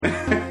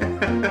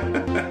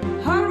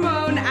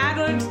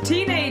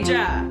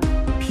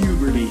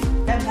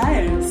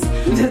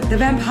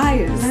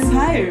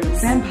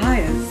Vampires.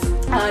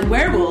 And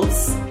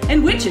werewolves.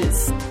 And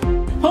witches.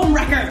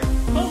 Homewrecker.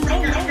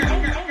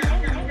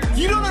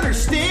 You don't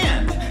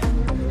understand.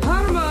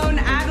 Hormone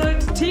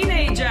adult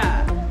teenager.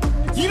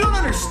 You don't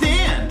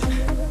understand.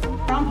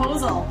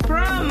 Promposal.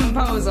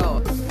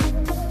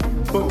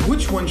 But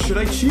which one should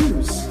I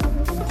choose?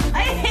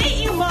 I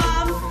hate you,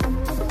 Mom.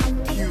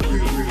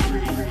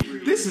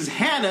 This is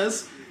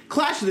Hannah's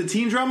Clash of the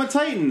Teen Drama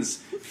Titans,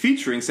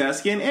 featuring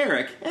Saskia and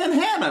Eric, and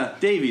Hannah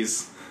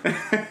Davies.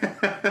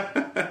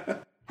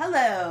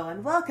 Hello,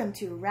 and welcome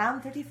to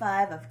round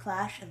 35 of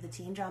Clash of the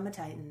Teen Drama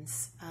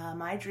Titans,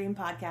 my dream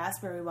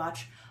podcast where we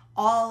watch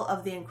all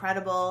of the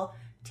incredible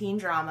teen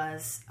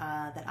dramas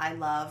that I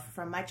love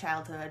from my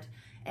childhood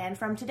and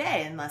from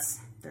today, unless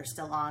they're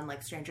still on,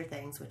 like Stranger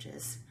Things, which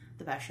is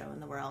the best show in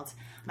the world.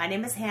 My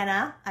name is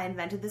Hannah. I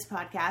invented this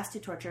podcast to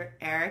torture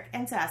Eric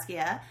and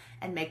Saskia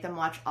and make them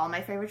watch all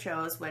my favorite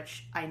shows,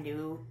 which I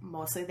knew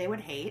mostly they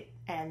would hate,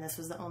 and this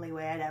was the only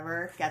way I'd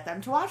ever get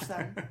them to watch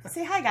them.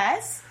 Say hi,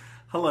 guys.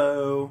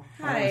 Hello.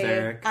 Hi. My name's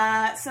Eric.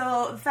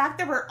 So the fact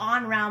that we're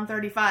on round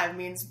 35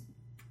 means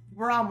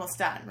we're almost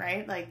done,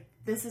 right? Like,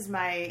 this is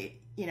my,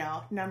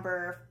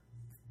 number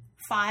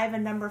 5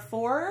 and number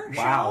 4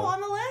 show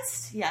on the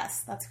list.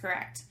 Yes, that's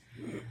correct.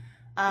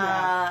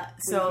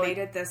 So made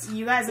it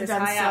you guys have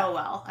done so up.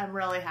 well. I'm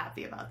really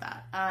happy about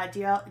that. Do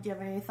you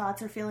have any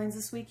thoughts or feelings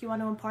this week you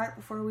want to impart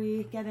before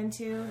we get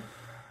into?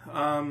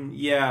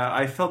 Yeah,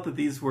 I felt that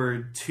these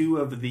were 2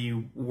 of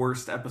the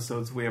worst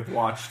episodes we have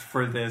watched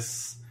for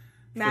this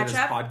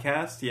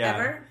podcast. Yeah.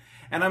 Ever?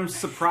 And I'm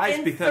surprised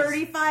In because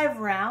 35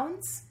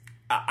 rounds?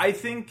 I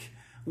think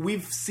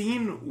we've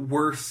seen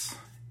worse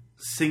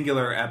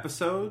singular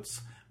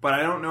episodes, but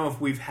I don't know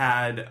if we've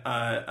had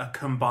a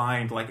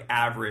combined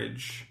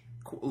average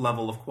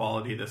level of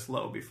quality this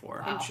low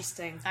before. Wow.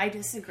 Interesting. I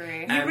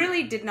disagree. You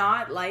really did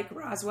not like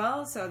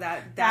Roswell, so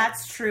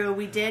that's true.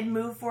 We did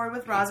move forward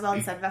with Roswell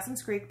instead of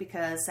Dawson's Creek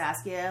because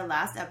Saskia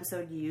last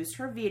episode used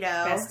her veto.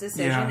 Best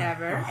decision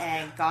ever.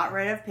 And got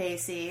rid of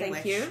Pacey,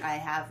 Thank you. I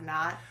have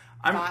not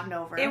gotten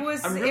over. It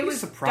was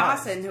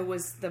surprised. Dawson who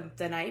was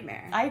the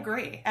nightmare. I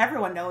agree.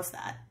 Everyone knows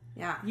that.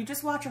 Yeah. You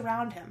just watch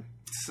around him.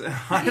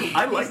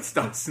 I liked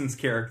Dawson's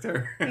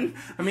character.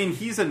 I mean,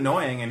 he's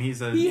annoying and he's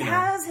He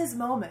has his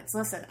moments.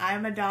 Listen,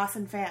 I'm a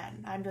Dawson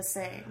fan. I'm just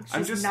saying.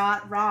 She's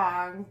not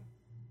wrong.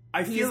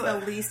 He's the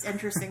least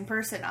interesting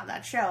person on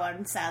that show,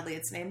 and sadly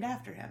it's named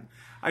after him.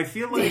 I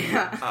feel like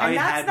and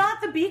that's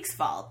not the Beaks'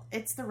 fault.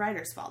 It's the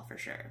writer's fault for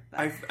sure.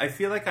 I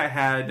feel like I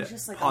had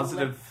just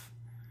positive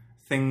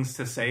things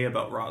to say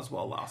about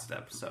Roswell last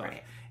episode.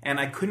 Right. And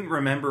I couldn't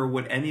remember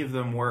what any of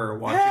them were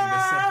watching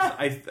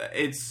this episode.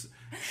 It's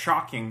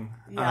shocking.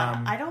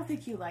 Yeah, I don't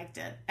think you liked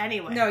it.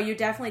 Anyway. No, you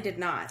definitely did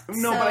not.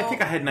 No, but I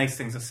think I had nice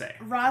things to say.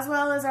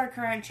 Roswell is our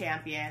current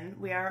champion.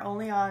 We are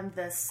only on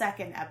the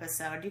 2nd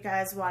episode. You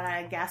guys want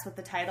to guess what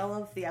the title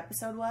of the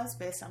episode was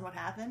based on what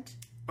happened?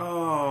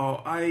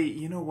 Oh,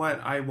 you know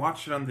what? I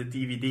watched it on the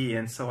DVD,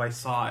 and so I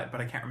saw it,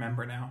 but I can't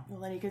remember now. Well,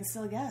 then you can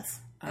still guess.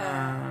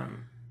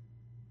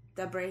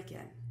 The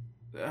break-in.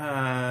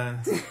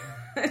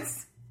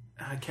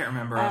 I can't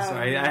remember. So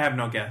I have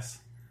no guess.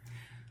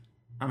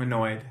 I'm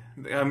annoyed.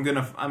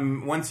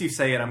 Once you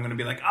say it, I'm gonna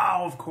be like,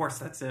 oh, of course,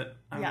 that's it.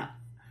 But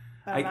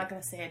I'm not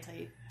gonna say it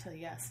till you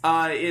guess.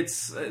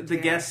 It's the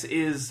guess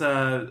is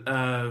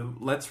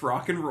let's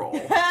rock and roll.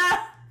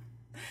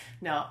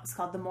 No, it's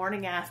called The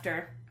Morning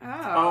After.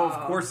 Oh,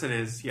 of course it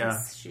is. Yeah,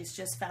 she's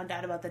just found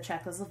out about the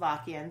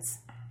Czechoslovakians.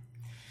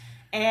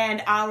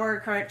 And our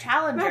current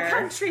challenger... A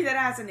country that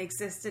hasn't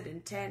existed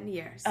in 10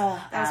 years.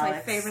 That was my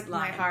favorite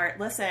line. My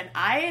heart. Listen,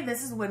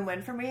 this is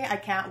win-win for me. I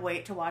can't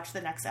wait to watch the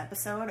next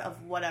episode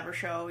of whatever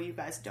show you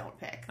guys don't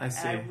pick. I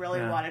see. And I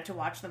really wanted to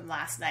watch them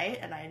last night,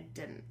 and I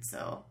didn't,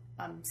 so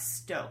I'm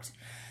stoked.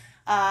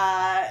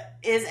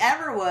 Is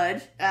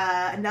Everwood,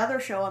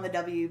 another show on the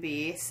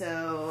WB.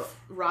 So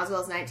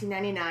Roswell's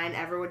 1999.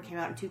 Everwood came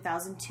out in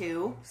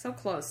 2002. So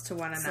close to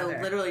one another.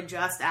 So literally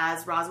just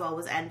as Roswell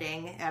was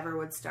ending,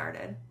 Everwood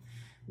started.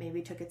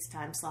 Maybe took its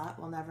time slot.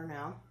 We'll never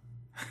know.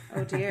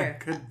 Oh, dear.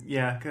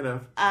 Could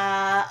have.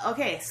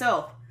 Okay,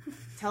 so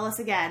tell us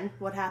again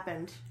what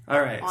happened. All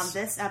right. On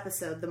this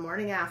episode, the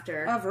morning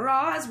after. Of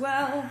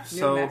Roswell,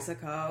 New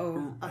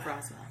Mexico. Of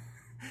Roswell.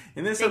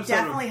 In this they episode...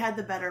 definitely had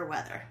the better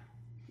weather.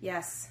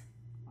 Yes.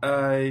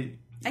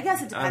 I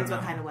guess it depends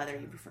what kind of weather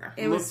you prefer.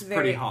 It was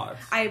pretty hot.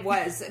 I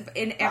was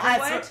in Everwood.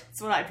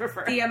 That's what I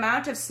prefer. The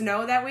amount of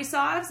snow that we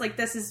saw, I was like,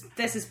 this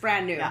is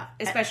brand new,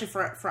 especially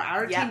for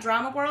our teen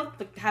drama world.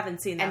 But haven't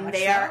seen that and much.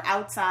 And they snow. are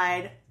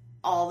outside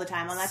all the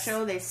time on that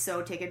show. They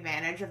so take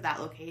advantage of that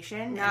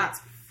location, and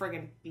it's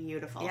friggin'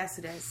 beautiful. Yes,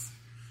 it is.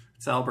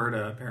 It's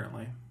Alberta,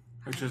 apparently.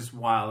 which is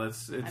wild.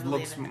 It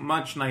looks it.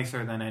 much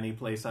nicer than any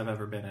place I've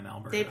ever been in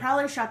Alberta. They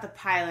probably shot the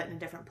pilot in a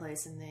different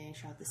place than they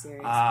shot the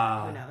series.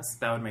 Who knows?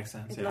 That would make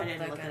sense. I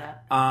didn't look it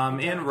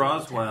up. In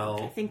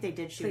Roswell, I think they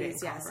did shoot it in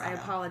Yes, I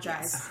Colorado.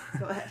 apologize.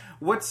 Go ahead.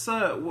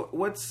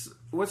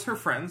 what's her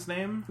friend's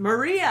name?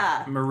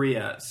 Maria.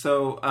 Maria.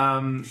 So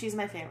She's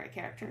my favorite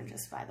character,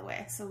 just by the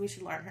way. So we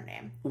should learn her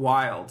name.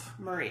 wild.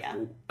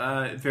 Maria.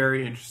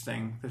 Very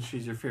interesting that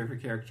she's your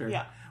favorite character.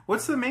 Yeah.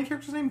 What's the main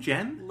character's name?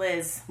 Jen?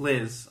 Liz.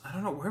 Liz. I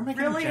don't know. Where am I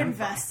getting Really Jen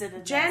invested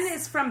in Jen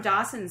this. is from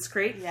Dawson's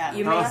Creek. Yeah.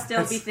 You may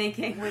still be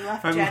thinking. We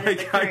left from? Jen in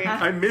the creek.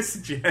 I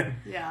miss Jen.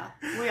 Yeah,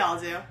 we all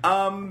do.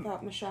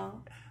 About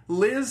Michelle.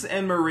 Liz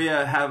and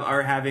Maria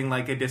are having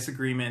like a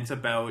disagreement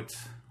about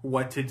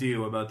what to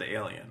do about the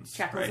aliens.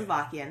 Right?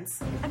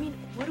 Czechoslovakians. I mean,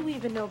 what do we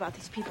even know about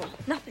these people?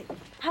 Nothing.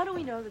 How do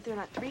we know that they're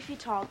not 3 feet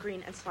tall,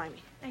 green, and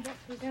slimy? I guess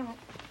we don't.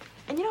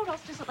 And you know what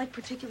else doesn't, like,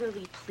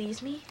 particularly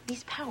please me?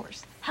 These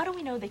powers. How do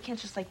we know they can't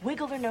just, like,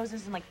 wiggle their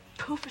noses and, like,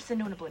 poof us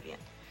into an oblivion?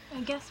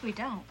 I guess we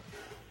don't.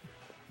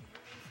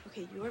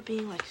 Okay, you're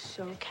being, like,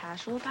 so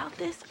casual about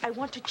this. I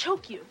want to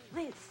choke you.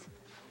 Liz,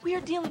 we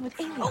are dealing with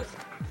aliens.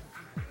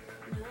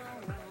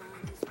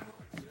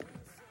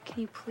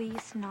 Can you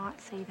please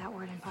not say that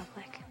word in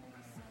public?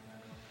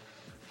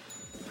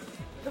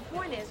 The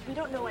point is, we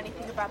don't know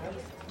anything about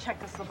these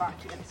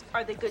Czechoslovakians.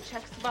 Are they good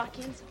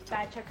Czechoslovakians?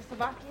 Bad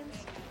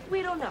Czechoslovakians?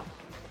 We don't know.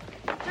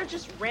 They're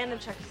just random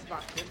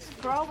Czechoslovakians.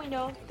 For all we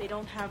know, they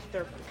don't have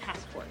their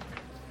passport.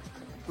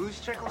 Who's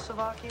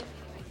Czechoslovakian?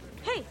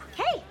 Hey,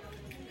 hey!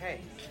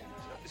 Hey.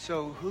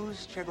 So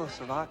who's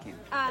Czechoslovakian?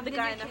 The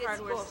guy in the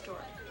hardware store.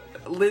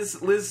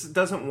 Liz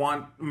doesn't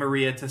want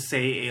Maria to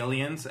say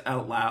aliens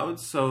out loud,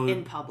 so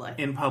In public.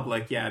 In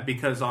public, yeah,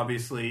 because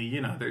obviously,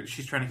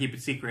 she's trying to keep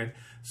it secret.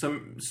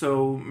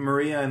 So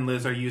Maria and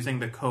Liz are using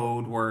the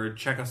code word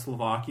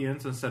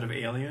Czechoslovakians instead of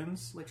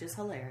aliens, Which is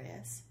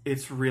hilarious.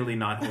 It's really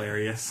not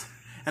hilarious,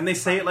 and they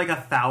say it like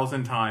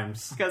 1,000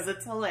 times. Because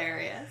it's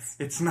hilarious.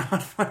 It's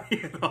not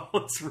funny at all.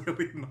 It's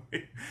really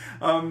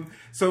annoying.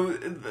 So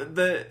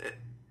the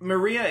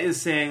Maria is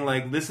saying,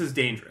 like, this is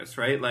dangerous,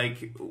 right?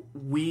 Like,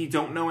 we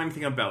don't know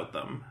anything about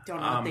them.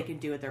 Don't know what they can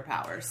do with their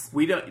powers.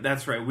 We don't.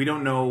 That's right. We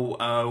don't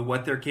know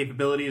what their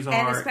capabilities are.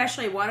 And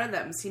especially one of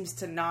them seems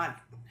to not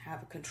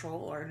have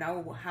control or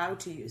know how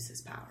to use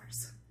his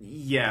powers.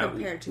 Yeah,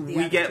 compared to the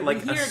we other get two.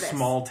 like We a hear this.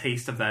 small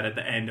taste of that at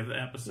the end of the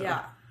episode.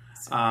 Yeah.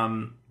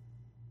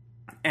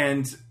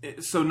 And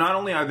so not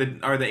only are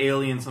the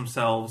aliens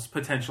themselves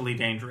potentially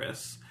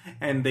dangerous,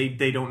 and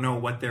they don't know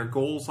what their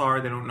goals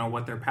are, they don't know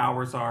what their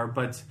powers are,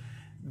 but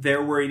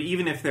they're worried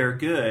even if they're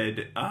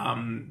good,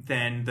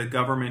 then the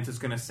government is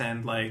going to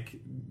send like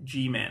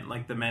G-men,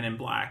 like the Men in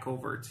Black,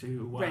 over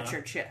to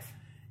Richard Schiff.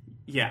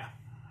 Yeah,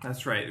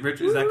 that's right.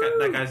 Richard, is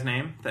that guy's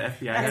name? The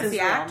FBI guy? That's his the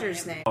real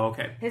actor's name. name. Oh,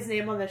 okay. His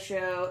name on the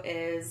show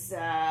is,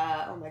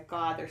 oh my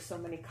god, there's so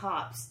many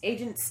cops.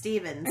 Agent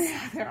Stevens.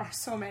 There are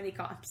so many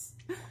cops.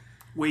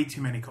 Way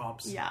too many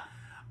cops. Yeah.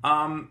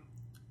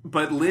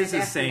 But Liz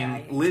And is saying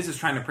FBI. Liz is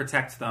trying to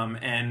protect them,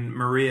 and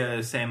Maria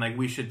is saying like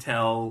we should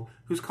tell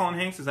who's Colin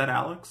Hanks? Is that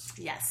Alex?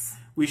 Yes.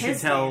 We should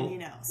His tell. name, he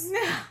knows.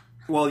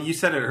 Well, you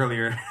said it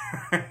earlier.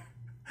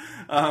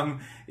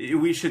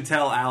 We should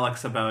tell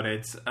Alex about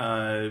it.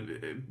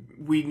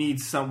 We need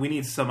some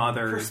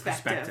other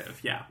perspective.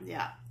 Yeah.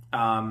 Yeah.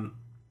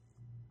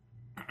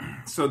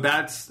 So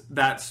that's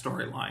that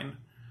storyline.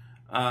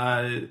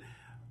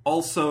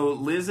 Also,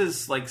 Liz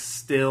is like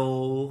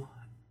still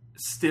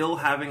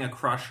having a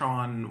crush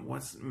on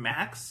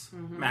Max?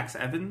 Mm-hmm. Max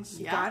Evans?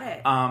 You got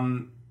it.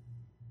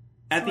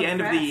 At the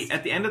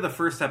impressed. end of the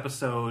first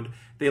episode,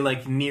 they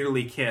like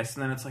nearly kiss,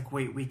 and then it's like,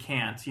 wait, we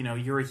can't.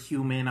 You're a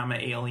human, I'm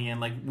an alien.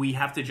 Like, we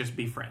have to just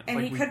be friends. And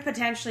like, he could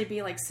potentially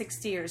be like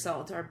 60 years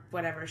old or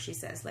whatever she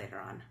says later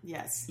on.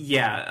 Yes.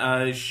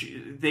 Yeah,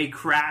 they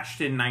crashed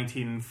in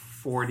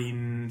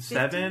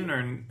 1947,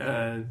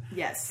 or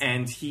Yes.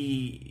 and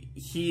he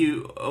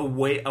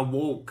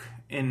awoke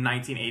in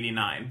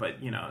 1989. But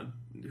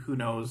who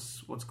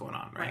knows what's going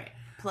on, right? Right.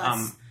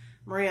 Plus,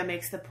 Maria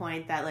makes the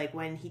point that like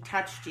when he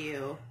touched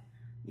you,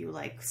 you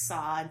like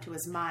saw into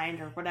his mind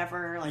or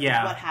whatever. Like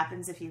what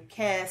happens if you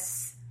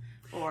kiss?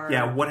 Or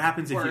what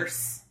happens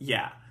worse. if you?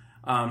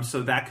 Yeah.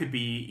 So that could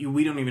be.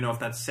 We don't even know if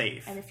that's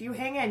safe. And if you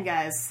hang in,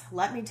 guys,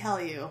 let me tell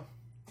you,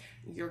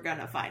 you're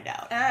gonna find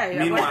out. I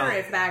Meanwhile- wonder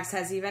if Max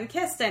has even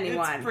kissed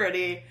anyone. It's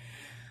pretty.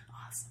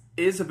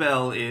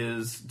 Isabel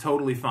is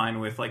totally fine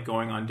with like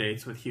going on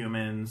dates with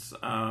humans.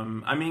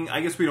 I mean, I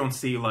guess we don't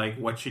see like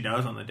what she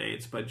does on the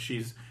dates, but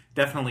she's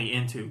definitely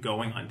into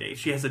going on dates.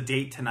 She has a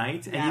date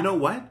tonight, and you know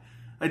what?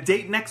 A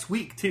date next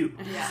week too.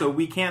 Yeah. So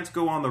we can't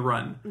go on the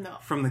run No.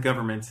 from the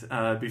government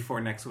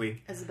before next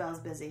week. Isabel's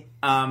busy.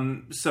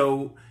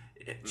 So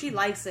She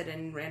likes it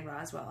in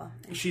Roswell.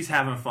 she's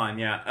having fun,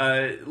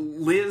 yeah.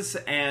 Liz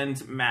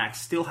and Max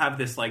still have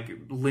this like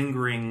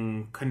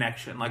lingering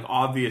connection. Like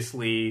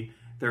obviously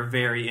they're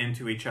very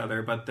into each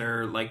other, but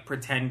they're like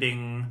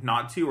pretending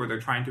not to, or they're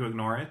trying to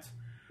ignore it.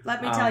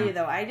 Let me tell you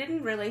though, I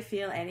didn't really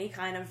feel any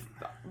kind of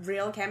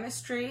real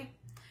chemistry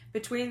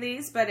between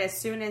these, but as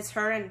soon as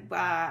her and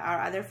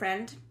our other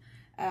friend,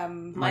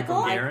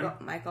 Michael Guerin?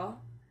 Michael,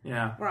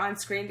 Yeah. were on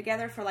screen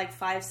together for like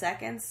 5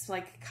 seconds,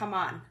 like, come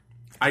on.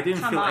 I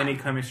didn't Come feel on. any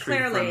chemistry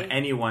Clearly. from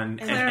anyone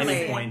at Clearly.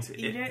 any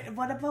point.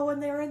 What about when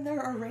they were in their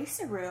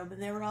eraser room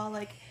and they were all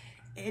like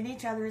in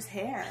each other's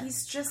hair?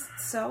 He's just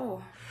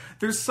so...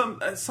 There's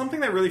something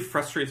that really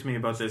frustrates me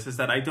about this is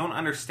that I don't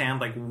understand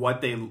like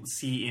what they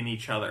see in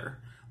each other.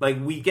 Like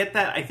we get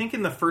that I think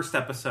in the first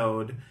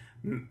episode,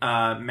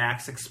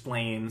 Max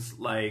explains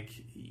like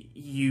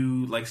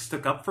you like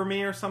stuck up for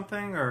me or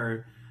something,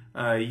 or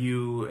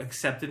you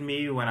accepted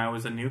me when I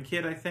was a new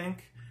kid, I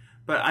think.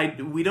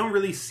 But we don't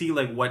really see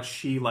like what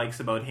she likes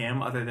about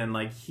him other than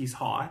like he's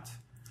hot.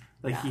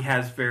 Like he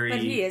has very But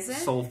he isn't.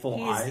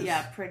 soulful eyes.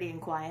 Yeah, pretty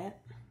and quiet.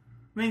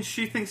 I mean,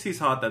 she thinks he's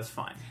hot. That's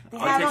fine. They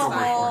I'll had take a her word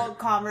for whole it.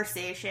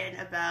 conversation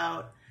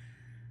about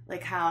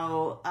like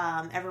how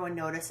everyone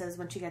notices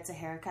when she gets a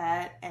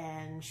haircut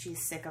and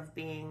she's sick of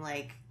being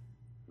like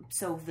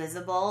so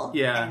visible.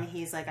 Yeah. And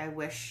he's like, I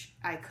wish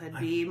I could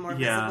be more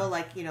yeah. visible.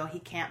 Like, you know, he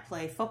can't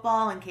play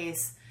football in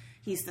case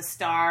he's the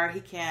star. He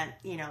can't,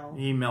 you know,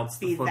 He melts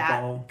the be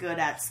football. that good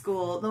at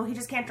school. No, he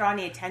just can't draw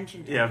any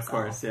attention to Yeah, of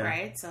himself, course, yeah.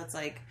 right? So it's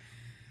like,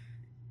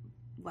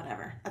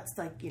 whatever. That's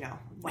like, you know,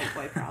 white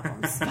boy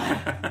problems.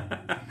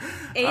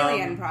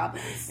 Alien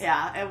problems.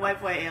 Yeah, and white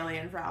boy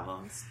alien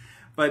problems.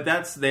 But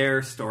that's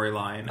their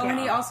storyline. Oh, and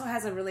he also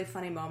has a really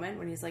funny moment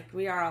when he's like,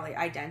 we are all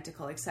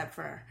identical except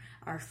for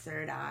our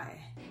third eye.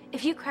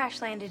 If you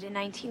crash landed in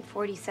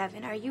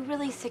 1947, are you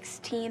really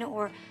 16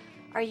 or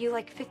are you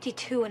like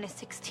 52 in a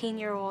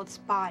 16-year-old's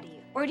body?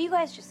 Or do you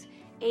guys just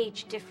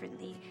age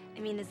differently? I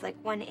mean, is like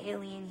 1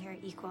 alien year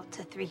equal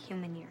to 3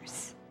 human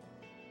years?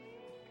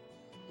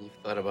 You've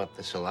thought about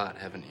this a lot,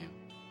 haven't you?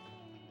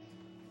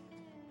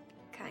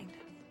 Kind of.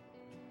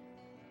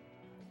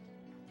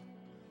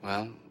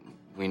 Well,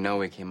 we know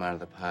we came out of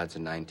the pods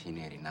in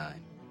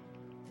 1989.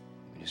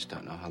 We just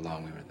don't know how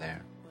long we were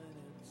there.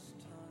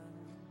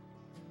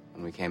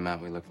 When we came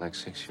out, we looked like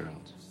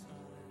 6-year-olds.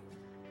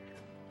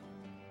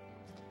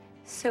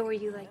 So were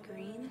you like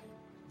green?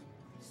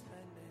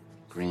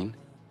 Green?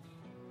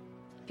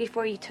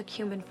 Before you took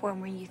human form,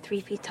 were you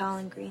 3 feet tall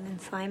and green and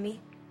slimy?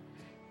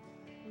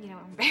 You know,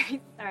 I'm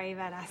very sorry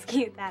about asking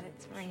you that.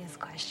 It's Maria's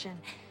question.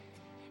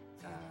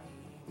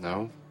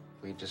 No,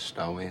 we just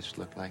always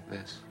looked like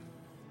this.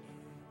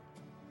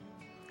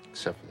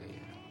 Except for the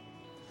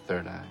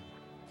third eye.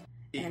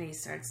 And he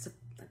starts to,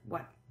 like,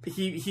 what?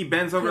 He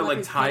bends over to Feel like like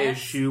his tie his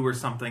pants? shoe or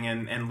something,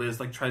 and Liz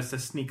like tries to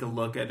sneak a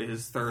look at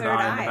his third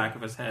eye in the back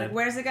of his head. Like,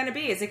 where's it going to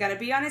be? Is it going to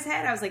be on his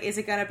head? I was like, is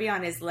it going to be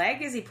on his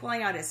leg? Is he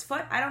pulling out his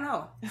foot? I don't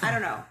know.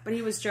 But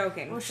he was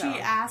joking. Well, so. she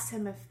asked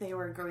him if they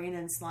were green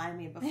and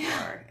slimy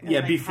before. And, Yeah,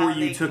 like, before how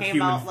you they took came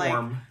human out,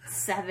 form. Like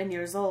 7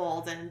 years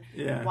old, and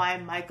Yeah. why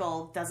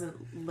Michael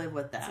doesn't live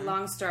with them. It's a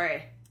long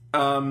story.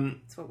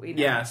 That's what we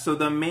know. Yeah, so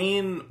the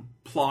main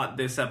plot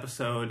this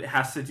episode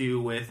has to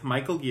do with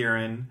Michael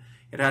Guerin.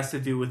 It has to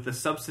do with the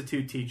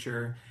substitute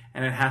teacher,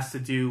 and it has to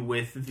do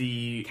with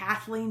the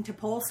Kathleen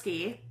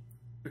Topolsky.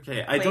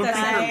 Okay, I don't think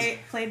that's,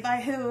 Played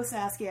by who,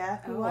 Saskia?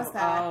 Who was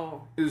that?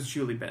 Oh, it was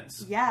Julie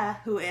Benz. Yeah,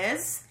 who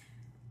is?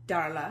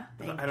 Darla.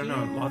 I don't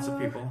know, lots of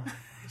people.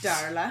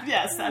 Darla.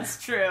 Yes,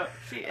 that's true.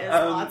 She is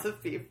lots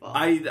of people.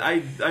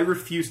 I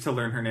refuse to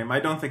learn her name. I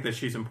don't think that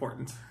she's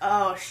important.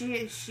 Oh,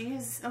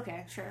 she's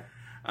okay, sure.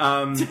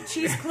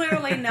 She's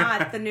clearly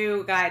not the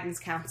new guidance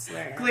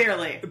counselor.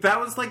 Clearly.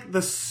 That was like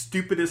the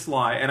stupidest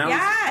lie, and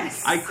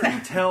I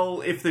couldn't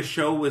tell if the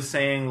show was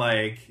saying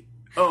like,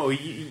 "Oh,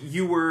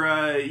 you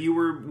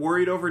were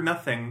worried over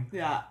nothing,"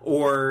 Yeah,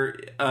 or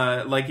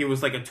like it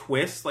was like a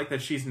twist, like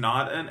that she's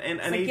not an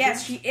agent.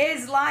 Yes, she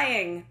is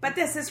lying, but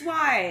this is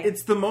why.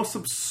 It's the most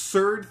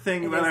absurd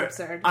thing It that is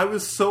absurd. I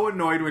was so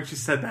annoyed when she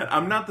said that.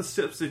 I'm not the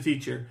substitute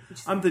teacher.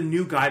 I'm the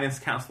new guidance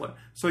counselor.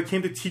 So I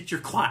came to teach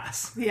your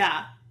class.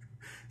 yeah.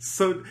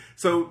 So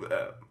there's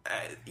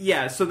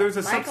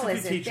a Michael substitute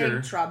is in teacher.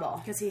 big trouble.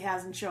 Because he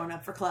hasn't shown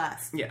up for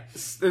class. Yeah,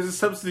 there's a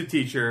substitute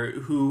teacher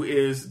who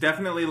is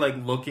definitely like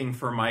looking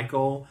for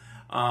Michael.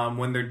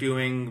 When they're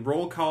doing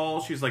roll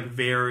call, she's like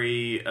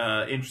very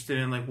interested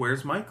in like,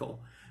 where's Michael?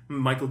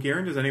 Michael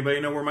Guerin. Does anybody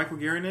know where Michael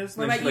Guerin is?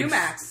 What And then about she, you, like,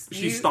 Max?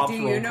 She stops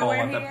do roll you know call where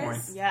at he that is?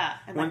 point. Yeah,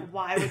 and When- like,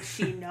 why would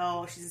she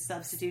know she's a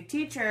substitute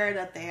teacher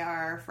that they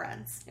are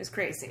friends? It was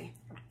crazy.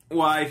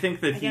 Well, I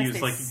think that I he guess was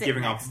they like sit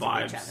giving next off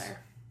to each vibes. other.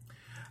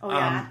 Oh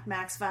yeah,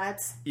 Max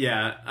vibes.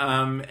 Yeah,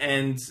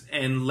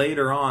 and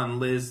later on,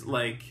 Liz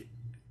like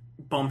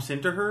bumps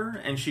into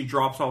her, and she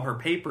drops all her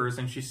papers,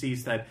 and she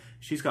sees that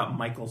she's got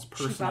Michael's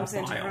She personal bumps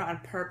into her file. on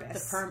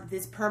purpose.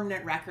 These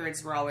permanent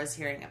records we're always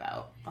hearing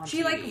about on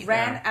She TV. like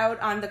ran out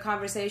on the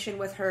conversation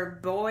with her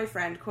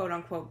boyfriend, quote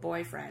unquote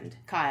boyfriend.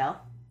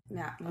 Kyle.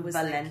 Yeah, it was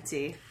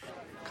Valenti.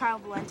 Kyle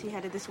Valenti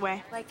headed this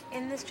way. Like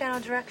in this general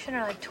direction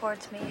or like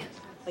towards me?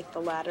 Like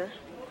the ladder.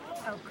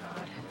 Oh,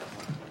 God.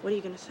 What are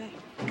you gonna say?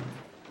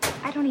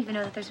 I don't even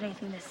know that there's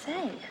anything to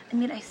say. I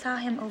mean, I saw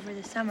him over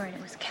the summer and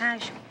it was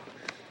casual.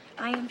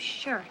 I am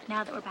sure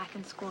now that we're back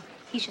in school,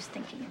 he's just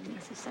thinking of me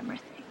as a summer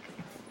thing.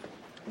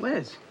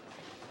 Liz,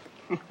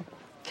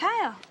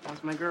 Kyle.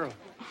 That's my girl.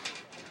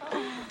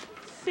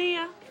 See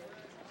ya.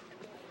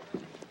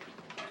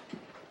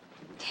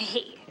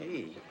 Hey.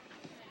 Hey.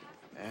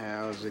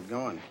 How's it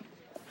going?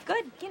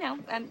 Good. You know,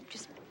 I'm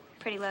just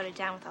pretty loaded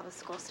down with all the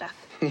school stuff.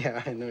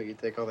 Yeah, I know you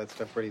take all that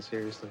stuff pretty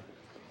seriously.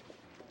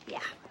 Yeah.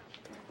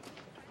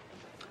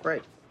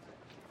 Right.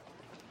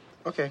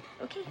 Okay.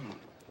 Okay.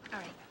 All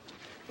right.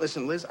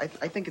 Listen, Liz, I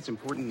think it's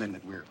important then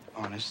that we're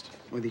honest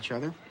with each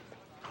other.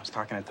 I was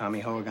talking to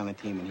Tommy Hoag on the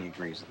team, and he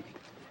agrees with me.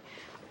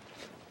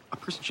 A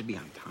person should be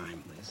on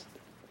time, Liz.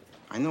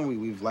 I know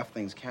we've left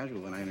things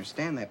casual, and I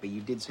understand that, but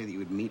you did say that you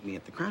would meet me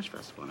at the Crash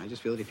Festival, and I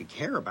just feel that if you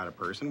care about a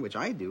person, which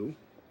I do,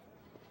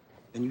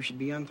 then you should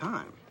be on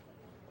time.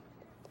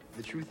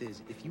 The truth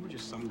is, if you were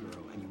just some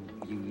girl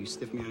and you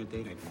stiffed me on a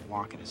date, I'd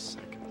walk in a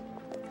second.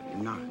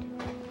 You're not.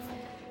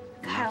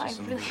 Kyle, I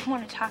really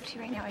want to talk to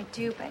you right now. I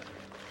do, but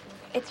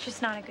it's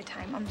just not a good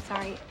time. I'm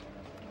sorry.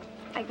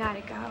 I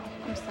gotta go.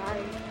 I'm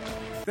sorry.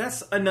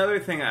 That's another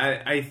thing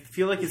I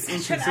feel like is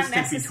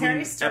inconsistent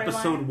between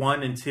episode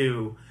 1 and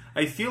 2.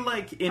 I feel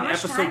like in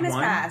episode 1... has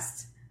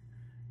passed?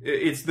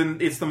 It's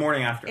the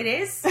morning after. It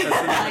is?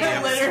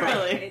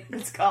 Literally.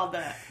 It's called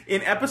that.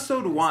 In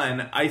episode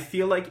 1, I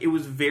feel like it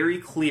was very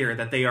clear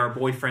that they are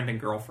boyfriend and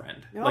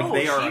girlfriend. No, like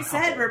they are she a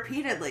said couple.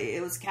 repeatedly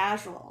it was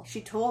casual.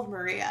 She told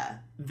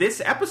Maria.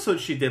 This episode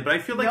she did, but I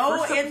feel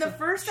like in the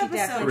first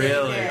episode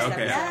really? she did.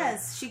 Okay.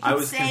 Yes, she I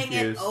keeps was saying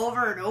confused. it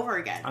over and over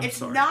again. I'm it's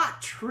sorry.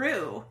 not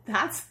true.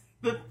 That's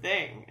the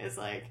thing. Is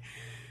like...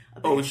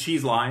 Oh,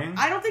 she's lying?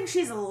 I don't think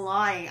she's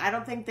lying. I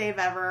don't think they've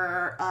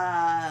ever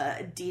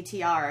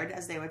DTR'd,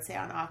 as they would say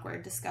on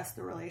Awkward, discussed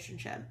the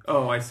relationship.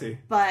 Oh, I see.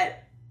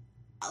 But,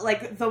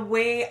 like, the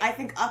way, I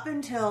think up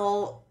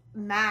until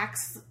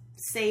Max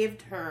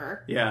saved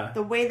her,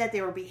 the way that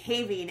they were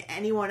behaving,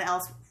 anyone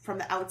else from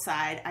the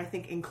outside, I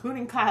think,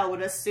 including Kyle,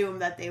 would assume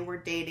that they were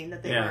dating,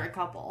 that they were a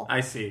couple. I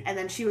see. And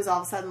then she was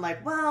all of a sudden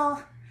like,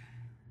 well,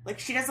 like,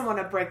 she doesn't want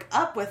to break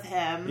up with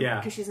him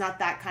because she's not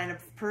that kind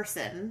of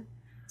person.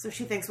 So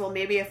she thinks, well,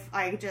 maybe if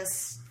I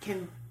just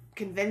can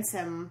convince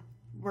him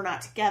we're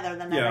not together,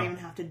 then I don't even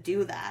have to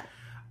do that.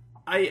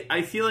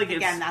 I feel like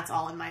Again, that's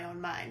all in my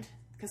own mind.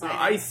 Because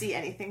I didn't see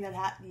anything that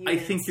happened. I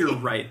think you're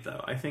right,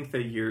 though. I think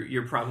that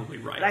you're probably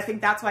right. But I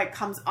think that's why it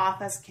comes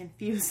off as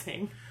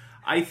confusing.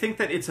 I think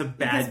that it's a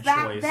bad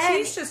choice.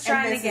 She's just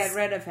trying to get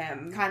rid of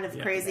him. Kind of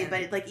crazy,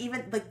 but like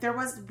even like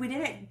we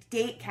didn't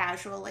date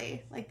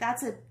casually. Like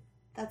that's a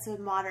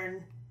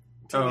modern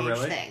teenage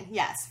thing.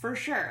 Yes, for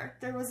sure.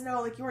 There was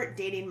no you weren't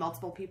dating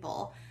multiple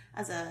people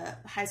as a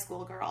high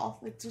school girl.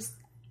 Like just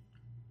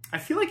I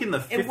feel like in the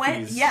 50s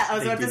I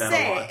was about to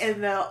say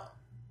in the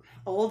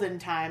olden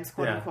times,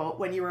 quote unquote,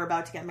 when you were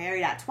about to get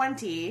married at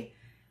 20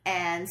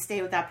 and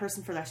stay with that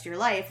person for the rest of your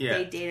life,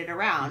 they dated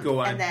around. You go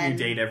on, and then you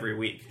date every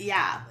week.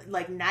 Yeah,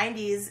 like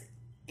 90s,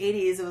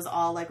 80s, it was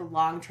all like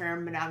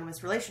long-term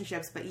monogamous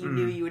relationships, but you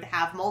knew you would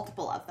have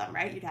multiple of them,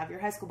 right? You'd have your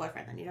high school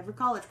boyfriend, then you'd have your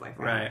college boyfriend,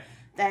 right?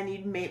 Then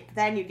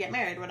you'd get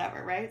married,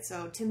 whatever, right?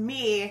 So to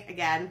me,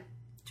 again,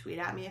 tweet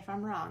at me if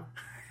I'm wrong.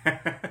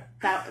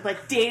 That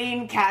like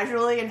dating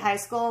casually in high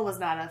school was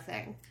not a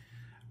thing.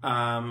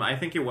 I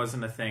think it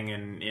wasn't a thing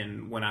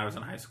in when I was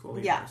in high school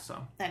either, yeah.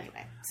 So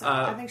anyway,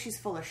 I think she's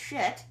full of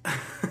shit.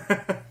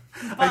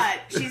 But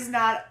she's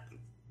not,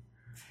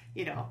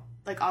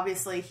 like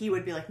obviously he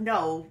would be like,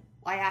 no,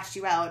 I asked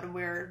you out and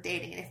we're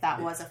dating. If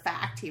that was a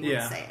fact, he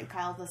would say it.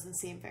 Kyle doesn't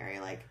seem very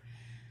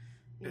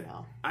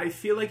I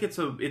feel like it's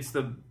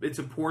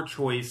a poor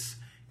choice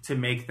to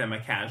make them a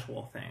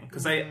casual thing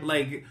because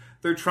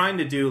they're trying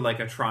to do like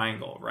a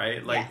triangle,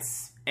 right? Like,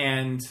 yes.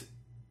 And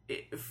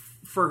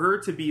for her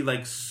to be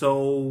like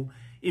so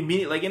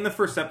immediate, like in the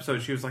first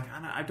episode, she was like,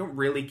 I don't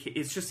really.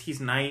 It's just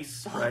he's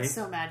nice, right? I'm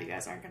so mad you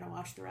guys aren't going to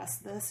watch the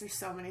rest of this. There's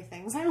so many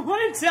things I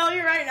want to tell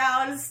you right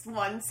now. Just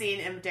one scene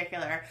in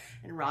particular,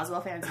 and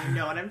Roswell fans, you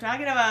know what I'm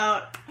talking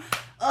about.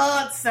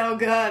 Oh, it's so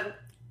good.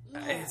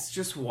 It's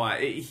just why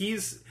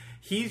he's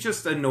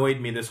just annoyed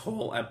me this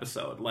whole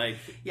episode. Like,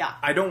 yeah,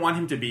 I don't want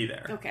him to be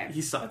there. Okay,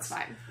 he sucks.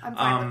 That's fine. I'm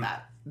fine with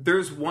that.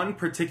 There's one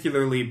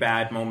particularly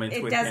bad moment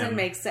with him. It doesn't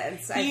make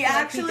sense. He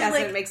actually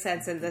doesn't make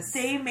sense in this.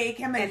 They make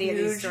him a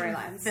huge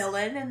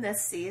villain in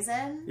this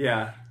season.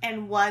 Yeah.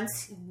 And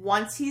once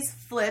he's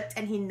flipped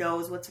and he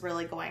knows what's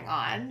really going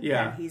on,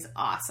 then he's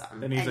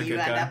awesome. Then he's and you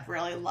end up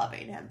really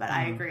loving him. But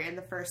I agree, in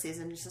the first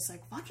season, it's just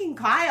like, fucking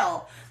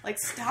Kyle. Like,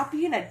 stop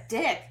being a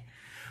dick.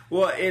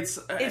 Well, it's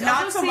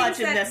not so much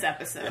in this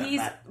episode. He's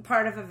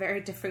part of a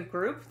very different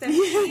group than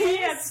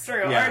That's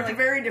true. Yeah. Or a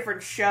very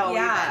different show.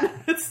 Yeah. Even.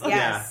 It's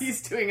like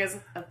he's doing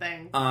a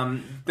thing. I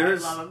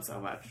love him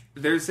so much.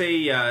 There's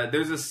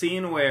a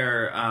scene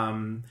where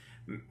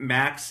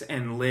Max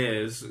and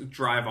Liz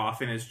drive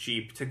off in his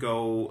Jeep to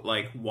go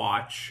like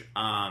watch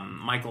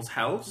Michael's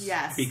house.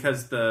 Yes.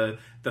 Because the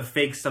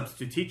fake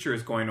substitute teacher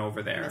is going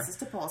over there.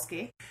 Mrs.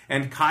 Topolsky.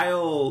 And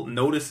Kyle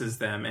notices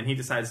them and he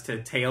decides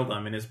to tail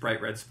them in his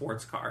bright red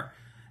sports car.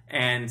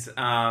 And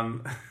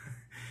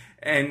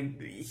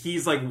and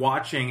he's like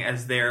watching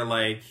as they're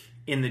like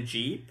in the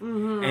Jeep,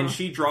 and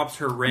she drops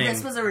her ring.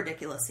 This was a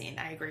ridiculous scene.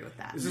 I agree with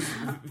that. This is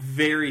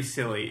very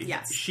silly.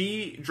 Yes.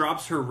 She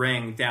drops her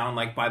ring down,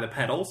 like, by the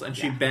pedals, and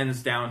she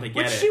bends down to get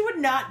Which it. she would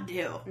not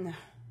do.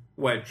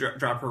 What,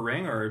 drop her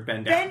ring or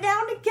bend down? Bend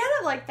down to get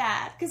it like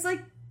that. Because,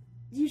 like,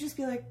 you just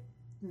be like,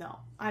 no,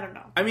 I don't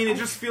know. I mean, it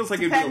just feels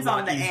like it'd be a lot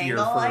on the easier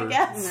angle, for... I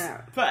guess.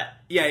 No. But...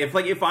 Yeah,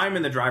 if I'm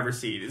in the driver's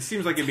seat, it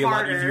seems like it'd be a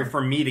lot easier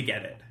for me to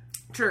get it.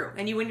 True,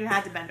 and you wouldn't even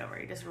have to bend over.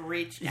 You just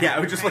reach down. Yeah, I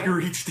would just, like,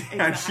 reach down.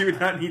 Exactly. She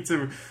would not need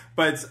to...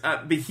 But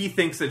he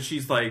thinks that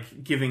she's,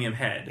 like, giving him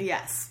head.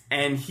 Yes.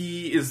 And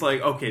he is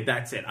like, okay,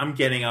 that's it. I'm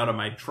getting out of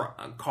my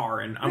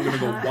car, and I'm going to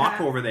go walk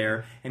over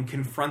there and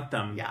confront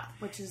them. Yeah,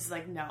 which is,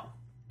 like, no.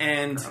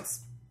 And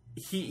Gross.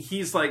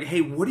 he's like,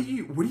 hey, what are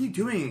you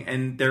doing?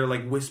 And they're,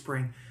 like,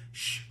 whispering,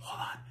 shh,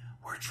 hold on.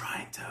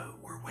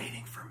 We're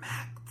waiting for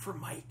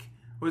Mike.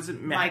 What is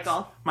it, Max?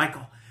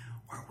 Michael.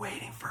 We're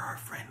waiting for our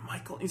friend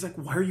Michael. And he's like,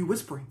 why are you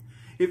whispering?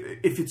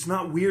 If it's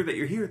not weird that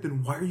you're here,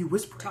 then why are you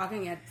whispering?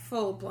 Talking at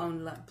full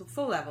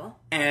level.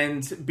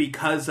 And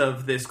because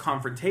of this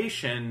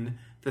confrontation,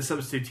 the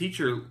substitute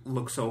teacher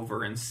looks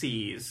over and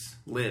sees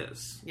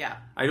Liz. Yeah.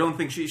 I don't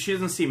think she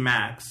doesn't see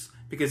Max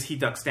because he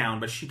ducks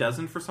down, but she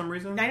doesn't for some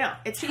reason. I know.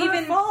 It's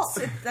her fault.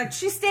 Like,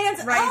 she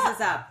stands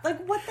rises up.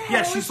 Like, what the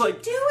hell she's is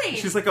like, she doing?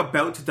 She's like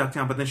about to duck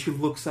down, but then she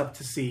looks up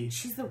to see.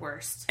 She's the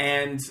worst.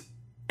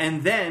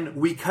 And then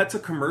we cut to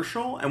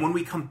commercial, and when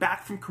we come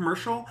back from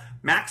commercial,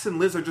 Max and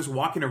Liz are just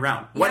walking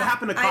around. What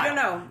happened to Kyle? I don't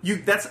know.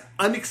 That's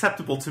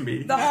unacceptable to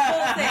me. The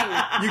whole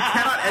thing. You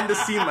cannot end the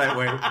scene that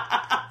way.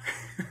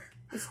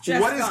 It's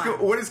just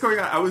what is going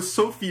on? I was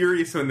so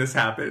furious when this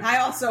happened. I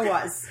also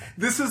was.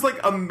 This is like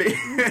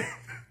amazing.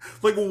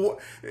 Like,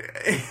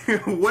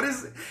 what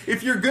is...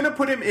 If you're going to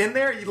put him in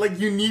there, like,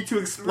 you need to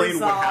explain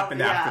what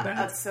happened after that.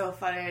 That's so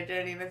funny. I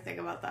didn't even think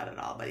about that at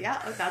all. But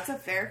yeah, that's a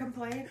fair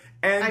complaint.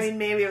 And I mean,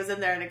 maybe it was in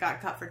there and it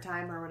got cut for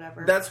time or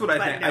whatever. That's what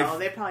I think. But no,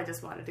 they probably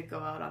just wanted to go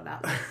out on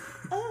that. Like,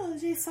 oh,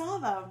 they saw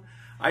them.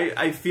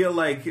 I feel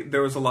like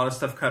there was a lot of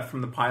stuff cut from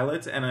the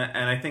pilot, and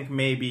I think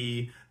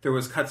maybe there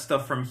was cut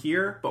stuff from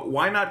here, but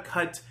why not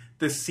cut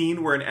the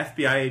scene where an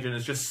FBI agent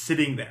is just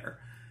sitting there?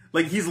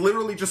 Like, he's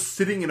literally just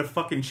sitting in a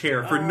fucking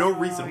chair for no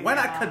reason. Why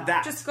not cut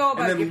that? Just go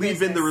about and then your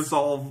leave in business.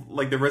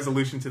 the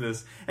resolution to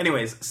this.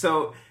 Anyways,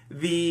 so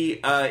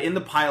in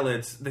the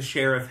pilot, the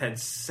sheriff had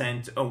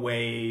sent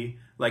away,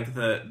 like,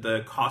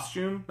 the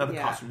costume, not the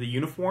costume, the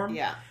uniform.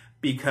 Yeah.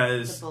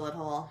 Because... The bullet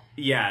hole.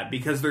 Yeah,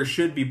 because there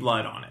should be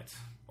blood on it.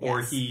 Or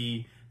Yes.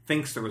 he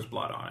thinks there was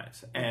blood on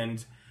it.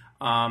 And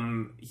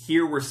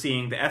here we're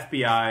seeing the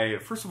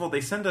FBI... First of all,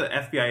 they send an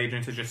FBI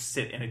agent to just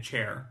sit in a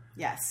chair.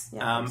 Yes.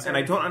 And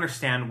I don't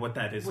understand what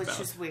that is Which about.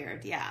 is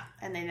weird, yeah.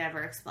 And they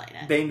never explain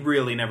it. They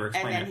really never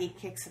explain it. And then he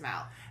kicks him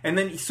out. And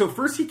then, so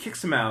first he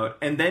kicks him out,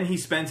 and then he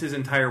spends his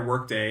entire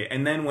workday,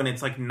 and then when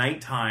it's like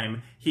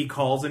nighttime, he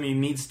calls and he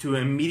needs to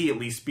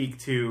immediately speak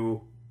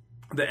to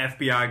the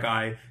FBI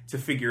guy to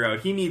figure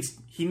out. He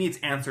needs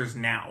answers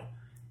now.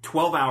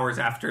 12 hours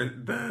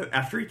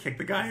after he kicked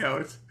the guy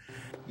out.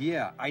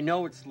 Yeah, I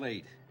know it's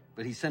late,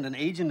 but he sent an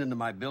agent into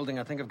my building.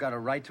 I think I've got a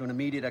right to an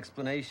immediate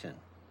explanation.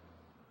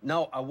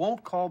 No, I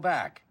won't call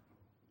back.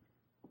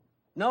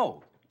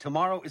 No,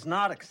 tomorrow is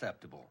not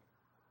acceptable.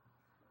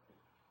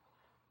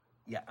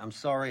 Yeah, I'm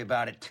sorry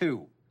about it,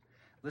 too.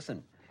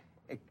 Listen,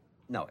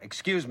 no,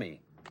 excuse me.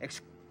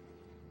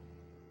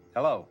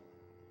 Hello?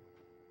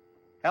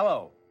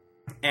 Hello?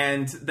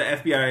 And the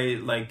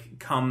FBI, like,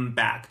 come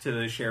back to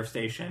the sheriff's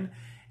station,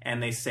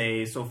 and they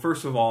say, so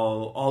first of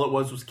all it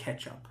was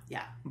ketchup.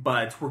 Yeah.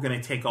 But we're going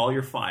to take all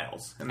your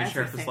files. And the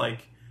sheriff is like,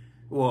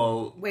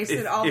 well...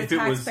 Wasted all the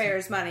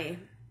taxpayers' money.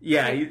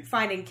 Yeah.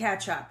 Finding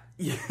ketchup.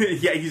 Yeah,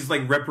 he's,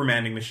 like,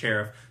 reprimanding the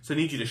sheriff. So I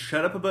need you to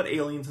shut up about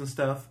aliens and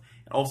stuff.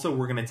 And also,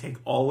 we're going to take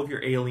all of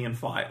your alien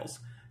files.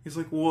 He's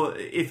like, well,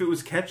 if it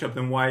was ketchup,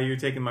 then why are you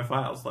taking my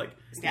files? Like,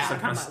 he just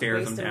kind of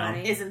stares him down.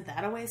 Isn't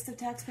that a waste of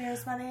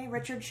taxpayers' money,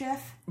 Richard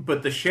Schiff?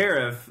 But the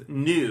sheriff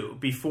knew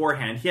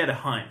beforehand. He had a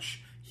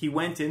hunch. He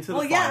went into the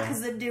file. Well, yeah,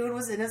 because the dude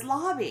was in his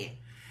lobby.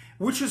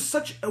 Which is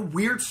such a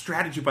weird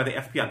strategy by the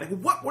FBI.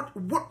 Like,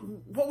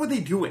 what were they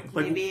doing?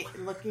 Like, maybe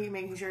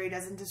making sure he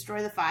doesn't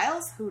destroy the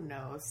files? Who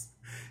knows?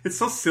 It's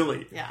so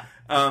silly. Yeah.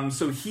 I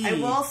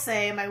will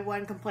say my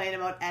one complaint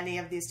about any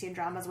of these teen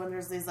dramas when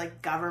there's these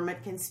like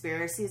government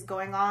conspiracies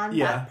going on,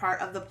 that part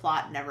of the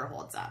plot never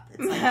holds up.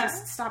 It's like,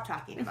 just stop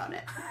talking about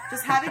it.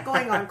 Just have it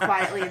going on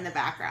quietly in the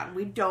background.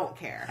 We don't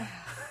care.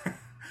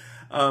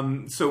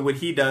 So what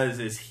he does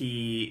is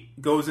he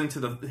goes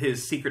into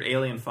his secret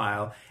alien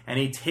file and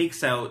he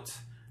takes out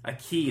a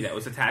key that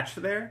was attached to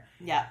there.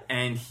 Yeah.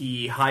 And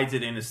he hides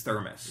it in his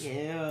thermos.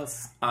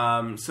 Yes.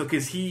 So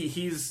because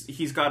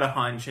he's got a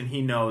hunch and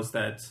he knows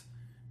that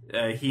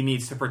he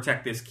needs to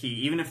protect this key,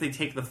 even if they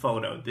take the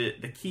photo.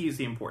 The key is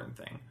the important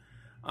thing.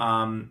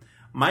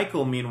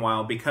 Michael,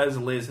 meanwhile, because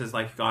Liz has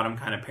like got him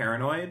kind of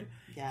paranoid,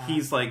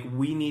 he's like,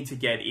 we need to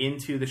get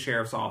into the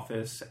sheriff's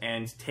office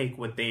and take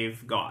what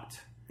they've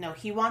got. No,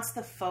 he wants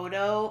the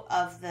photo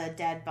of the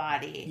dead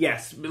body.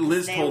 Yes,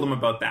 Liz told him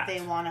about that.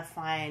 They want to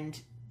find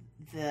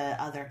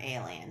the other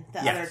alien,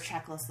 the Yes. other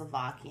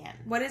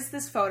Czechoslovakian. What is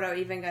this photo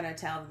even going to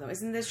tell them, though?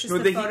 Isn't this just No,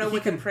 the photo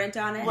with can the print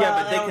on it?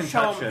 Yeah, but they can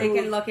show touch them it.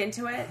 They can look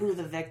into it. Who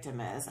the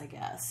victim is, I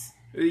guess.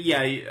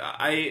 Yeah,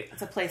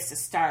 It's a place to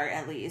start,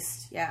 at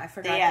least. Yeah, I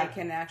forgot they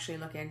can actually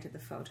look into the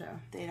photo.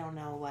 They don't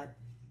know what's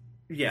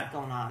yeah.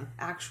 going on.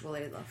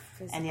 Actually, look.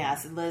 Physically. And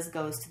yes, Liz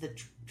goes to the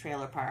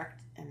trailer park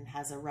and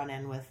has a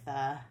run-in with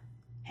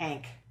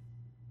Hank.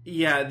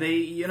 Yeah,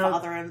 they,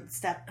 father and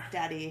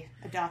stepdaddy,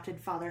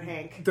 adopted father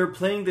Hank. They're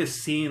playing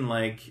this scene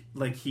like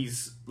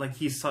he's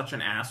such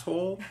an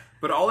asshole,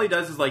 but all he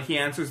does is he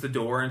answers the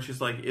door and she's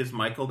like, "Is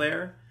Michael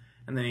there?"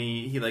 And then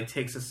he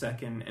takes a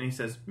second and he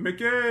says,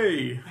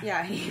 "Mickey."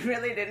 Yeah, he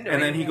really didn't do And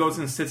then anything. he goes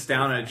and sits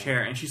down in a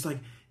chair and she's like,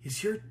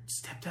 "Is your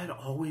stepdad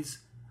always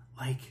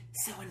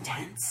so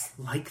intense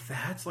like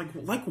that?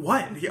 Like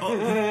what?" In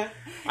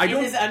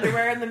his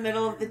underwear in the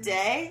middle of the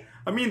day?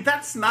 I mean,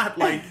 that's not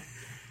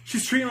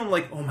she's treating him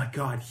like, "Oh my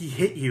god, he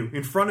hit you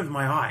in front of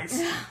my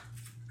eyes."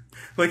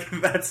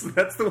 That's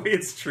the way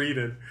it's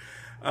treated.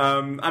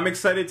 I'm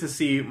excited to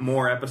see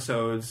more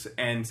episodes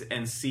and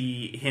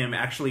see him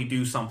actually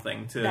do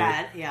something to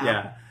bad.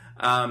 Yeah.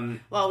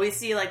 Well, we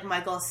see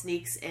Michael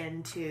sneaks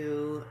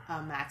into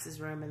Max's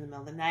room in the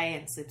middle of the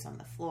night and sleeps on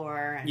the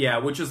floor.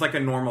 And, which is a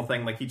normal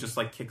thing. He just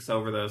kicks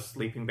over the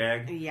sleeping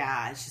bag.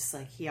 Yeah, it's just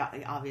he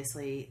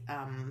obviously.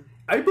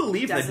 I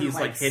believe that he's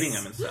hitting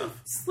him and stuff.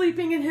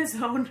 Sleeping in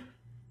his own.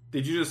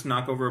 Did you just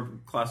knock over a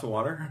glass of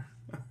water?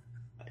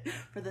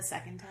 For the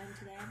second time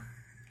today.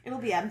 It'll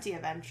be empty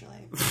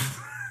eventually.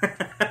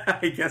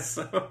 I guess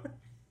so.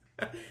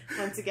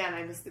 Once again,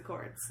 I missed the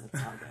chords.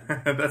 That's all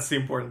good. That's the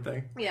important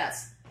thing.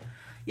 Yes,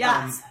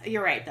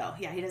 you're right, though.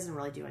 Yeah, he doesn't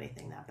really do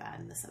anything that bad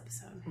in this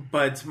episode.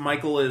 But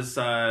Michael's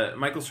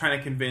trying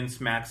to convince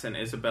Max and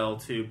Isabel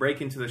to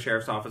break into the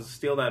sheriff's office,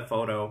 steal that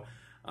photo.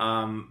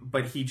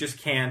 But he just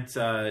can't.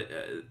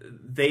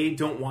 They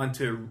don't want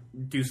to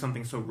do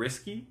something so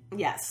risky.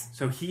 Yes.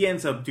 So he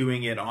ends up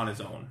doing it on his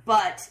own.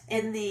 But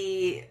in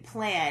the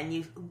plan,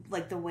 you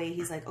the way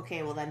he's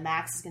okay, well then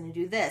Max is going to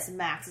do this and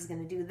Max is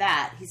going to do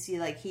that.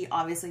 He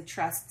obviously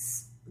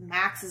trusts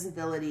Max's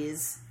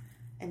abilities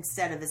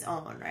instead of his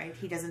own, right?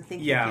 He doesn't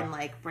think he can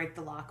break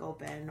the lock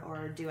open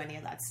or do any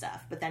of that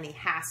stuff. But then he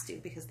has to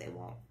because they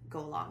won't go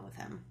along with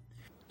him.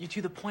 You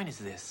two, the point is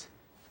this.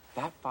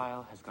 That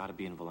file has got to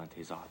be in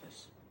Valente's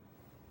office.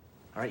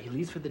 All right, he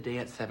leaves for the day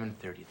at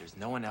 7:30. There's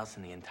no one else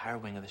in the entire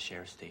wing of the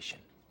sheriff's station.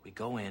 We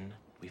go in,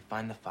 we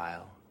find the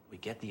file, we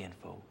get the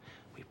info,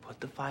 we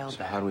put the file back.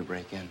 So how do we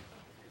break in,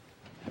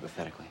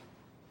 hypothetically?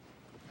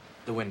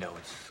 The window,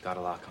 it's got a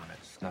lock on it.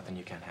 It's nothing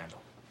you can't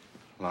handle.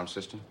 Alarm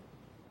system?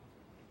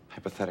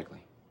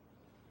 Hypothetically.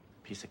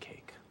 Piece of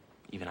cake.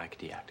 Even I could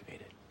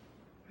deactivate it.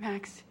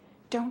 Max,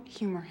 don't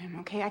humor him,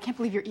 okay? I can't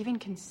believe you're even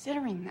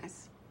considering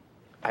this.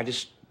 I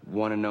just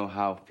want to know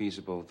how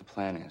feasible the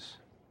plan is.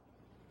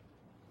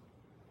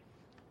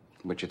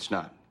 Which it's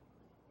not.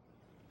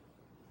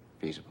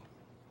 Feasible.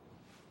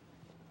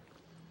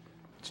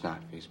 It's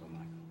not feasible,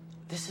 Michael.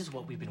 This is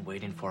what we've been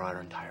waiting for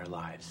our entire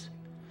lives.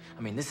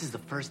 I mean, this is the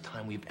first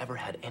time we've ever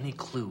had any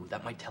clue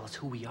that might tell us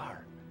who we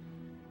are.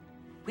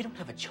 We don't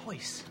have a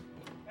choice.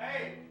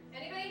 Hey!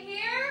 Anybody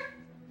here?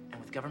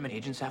 And with government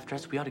agents after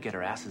us, we ought to get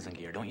our asses in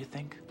gear, don't you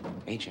think?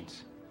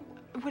 Agents?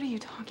 What are you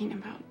talking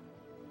about?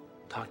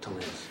 Talk to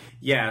Liz.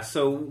 Yeah,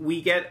 so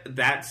we get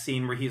that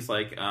scene where he's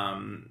like,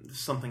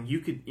 something you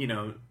could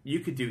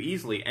do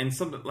easily, and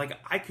something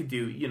I could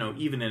do,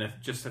 even in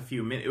just a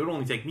few minutes. It would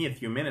only take me a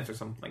few minutes or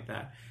something like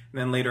that. And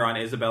then later on,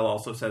 Isabel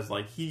also says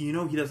he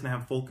doesn't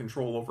have full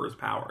control over his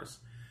powers.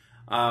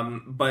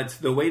 But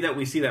the way that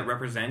we see that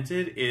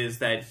represented is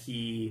that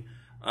he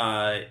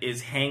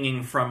is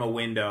hanging from a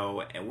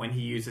window when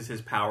he uses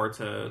his power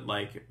to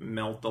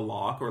melt the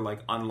lock or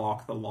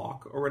unlock the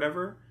lock or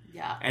whatever.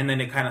 Yeah. And then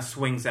it kind of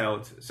swings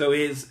out. So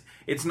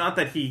it's not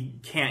that he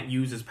can't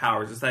use his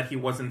powers, it's that he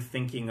wasn't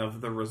thinking of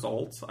the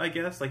results, I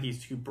guess.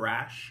 He's too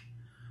brash.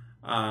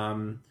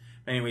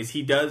 Anyways,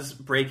 he does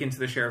break into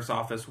the sheriff's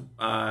office.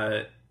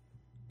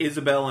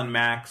 Isabel and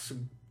Max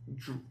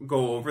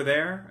go over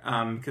there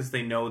because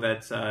they know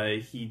that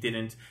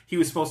he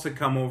was supposed to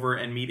come over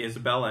and meet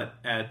Isabel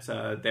at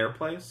their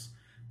place,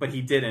 but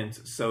he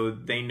didn't. So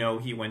they know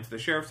he went to the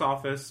sheriff's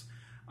office.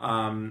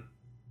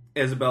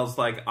 Isabel's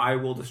like, I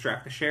will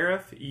distract the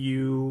sheriff.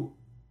 You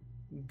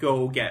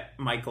go get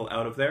Michael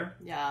out of there.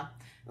 Yeah.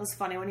 It was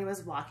funny when he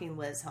was walking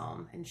Liz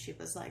home and she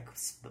was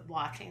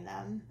watching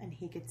them and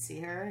he could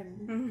see her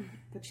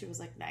but she was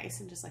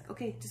nice and just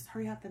okay, just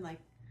hurry up and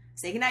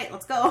say goodnight.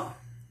 Let's go.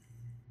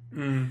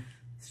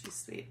 She's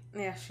sweet.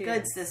 Yeah, she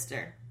good is.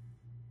 Sister.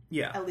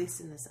 Yeah. At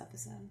least in this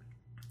episode.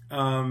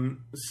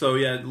 So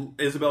yeah,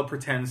 Isabel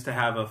pretends to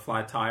have a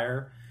flat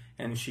tire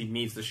and she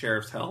needs the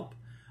sheriff's help.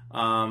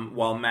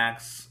 While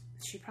Max...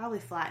 She probably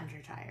flattened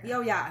her tire.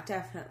 Oh, yeah,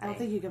 definitely. I don't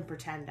think you can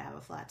pretend to have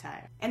a flat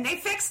tire. And they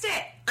fixed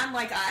it!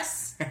 Unlike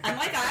us.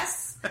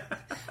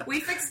 We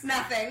fixed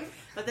nothing.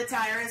 But the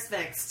tire is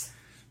fixed.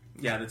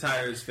 Yeah, the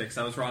tire is fixed.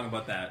 I was wrong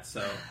about that.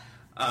 So,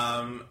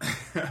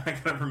 I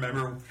gotta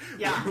remember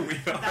where we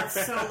are.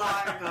 That's so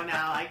long ago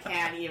now. I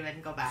can't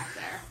even go back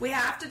there. We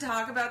have to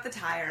talk about the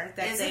tire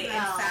that they, in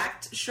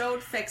fact,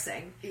 showed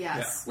fixing.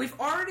 Yes. We've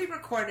already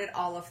recorded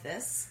all of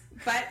this,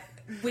 but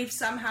we've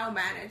somehow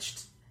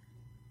managed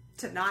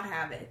to not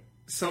have it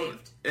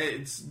saved.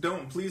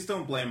 Please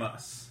don't blame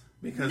us.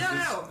 Because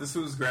this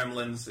was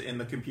gremlins in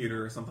the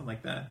computer or something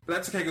like that. But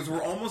that's okay, because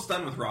we're almost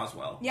done with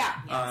Roswell. Yeah.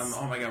 Yes.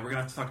 Oh my god, we're going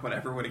to have to talk about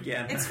Everwood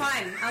again. It's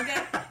fine. I'll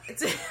get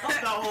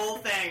the whole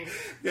thing.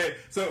 Okay,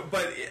 so,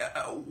 but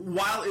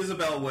while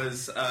Isabel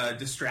was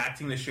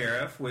distracting the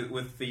sheriff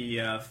with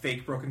the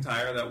fake broken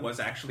tire that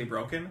was actually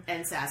broken.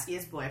 And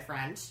Saskia's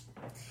boyfriend.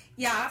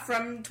 Yeah,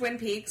 from Twin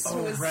Peaks,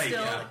 who was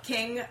still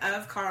king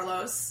of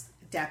Carlos.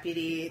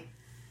 Deputy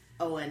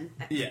Owen.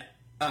 Yeah.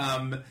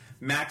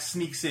 Max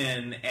sneaks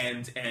in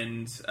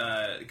and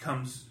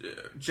comes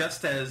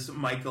just as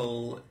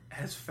Michael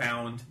has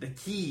found the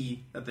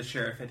key that the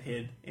sheriff had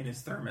hid in his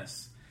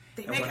thermos.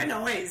 They make a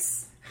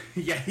noise.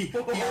 Yeah.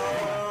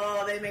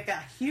 They make a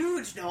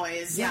huge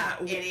noise. Yeah.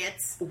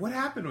 Idiots. What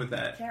happened with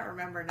that? I can't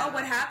remember now. Oh,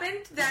 what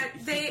happened? That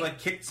they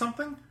kicked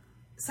something?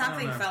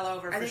 Something fell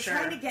over. Are they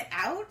trying to get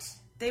out?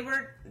 They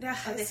were...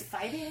 Are they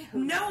fighting?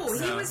 No,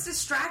 he was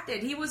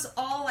distracted. He was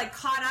all,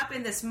 caught up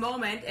in this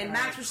moment, and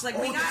Max was like,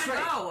 we gotta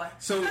go.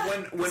 So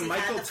when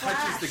Michael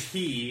touches the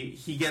key,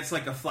 he gets,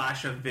 a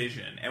flash of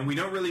vision. And we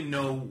don't really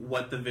know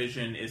what the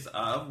vision is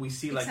of. We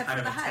see, kind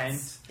of a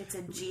tent. It's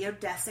a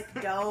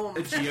geodesic dome. A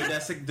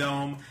geodesic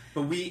dome.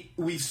 But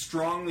we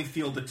strongly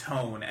feel the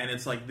tone, and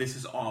it's this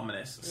is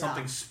ominous. Yeah.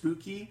 Something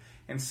spooky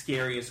and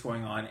scary is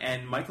going on,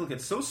 and Michael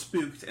gets so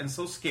spooked and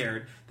so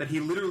scared that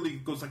he literally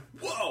goes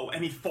whoa,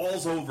 and he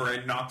falls over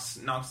and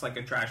knocks like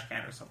a trash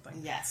can or something.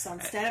 Yes, so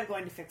instead of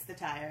going to fix the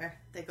tire,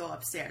 they go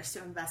upstairs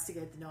to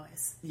investigate the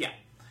noise. Yeah.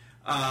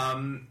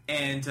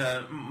 And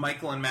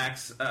Michael and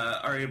Max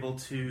are able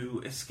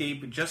to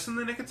escape just in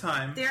the nick of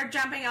time. They're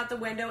jumping out the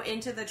window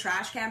into the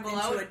trash can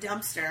below. Into a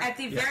dumpster. At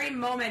the very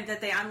moment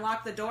that they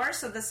unlock the door,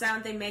 so the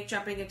sound they make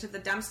jumping into the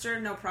dumpster,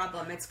 no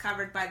problem. It's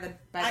covered by the...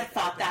 I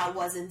thought that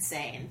was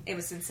insane. It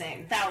was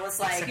insane. That was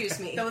Excuse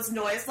me. Those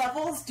noise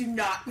levels do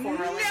not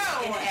correlate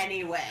in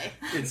any way.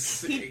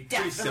 He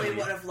definitely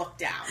would have looked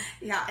down.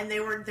 Yeah. And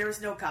there was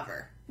no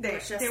cover. They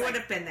would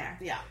have been there.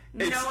 Yeah.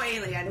 No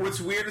alien.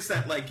 What's weird is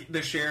that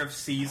the sheriff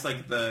sees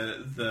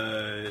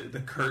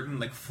the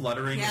curtain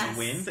fluttering in the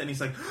wind, and he's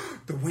like,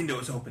 the window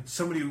is open.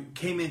 Somebody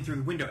came in through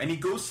the window, and he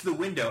goes to the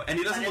window, and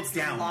he doesn't look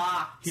down.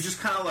 Locked. He just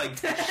kind of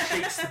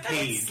shakes the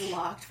cage. It's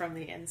locked from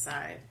the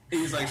inside.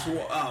 He's like,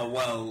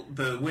 well,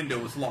 the window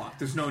was locked.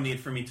 There's no need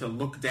for me to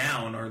look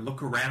down or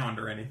look around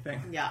or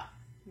anything. Yeah.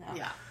 No.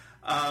 Yeah.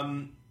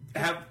 And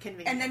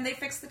then they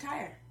fix the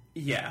tire.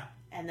 Yeah.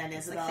 And then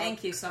Isabel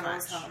thank you so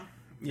much. Home.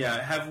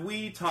 Yeah, have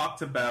we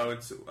talked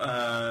about...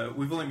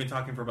 we've only been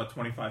talking for about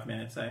 25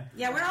 minutes, eh?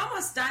 Yeah, we're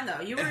almost done,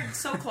 though. You were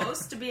so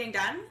close to being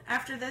done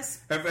after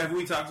this. Have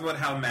we talked about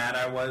how mad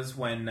I was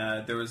when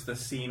there was the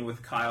scene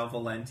with Kyle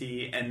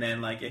Valenti, and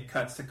then, it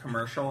cuts to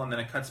commercial, and then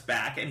it cuts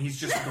back, and he's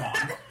just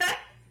gone?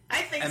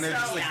 I think and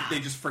so.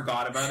 They just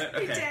forgot about it? Okay.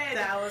 We did.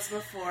 That was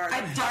before. I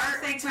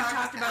don't think we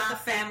talked about the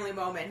family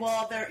moment.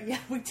 Well,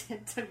 we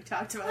did. We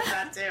talked about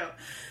that, too.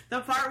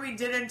 The part we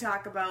didn't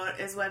talk about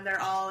is when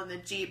they're all in the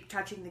Jeep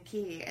touching the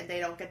key, and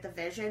they don't get the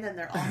vision, and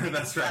they're all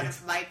making fun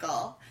of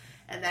Michael.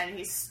 And then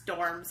he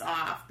storms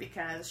off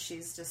because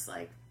she's just,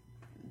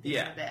 being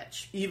a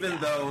bitch.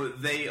 Even though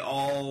they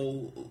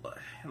all...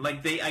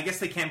 I guess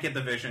they can't get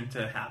the vision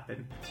to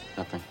happen.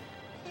 Nothing.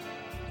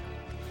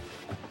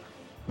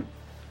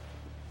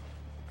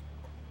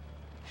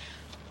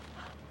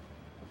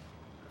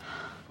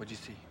 What'd you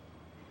see?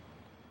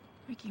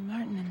 Ricky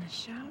Martin in the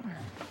shower.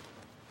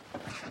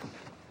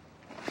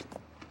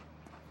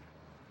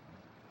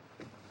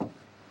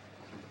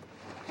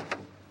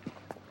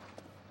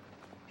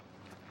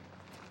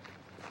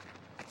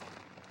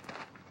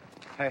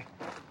 Hey.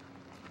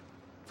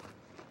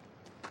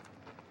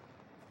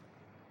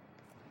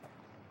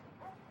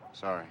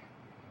 Sorry.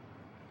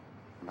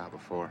 About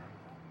before.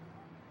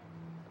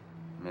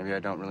 Maybe I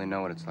don't really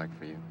know what it's like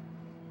for you.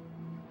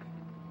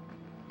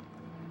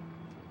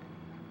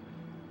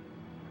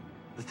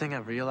 The thing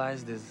I've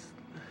realized is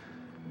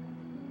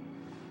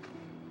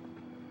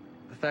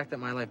the fact that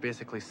my life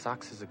basically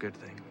sucks is a good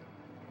thing.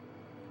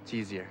 It's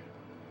easier.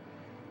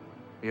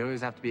 We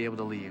always have to be able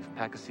to leave,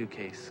 pack a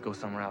suitcase, go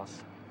somewhere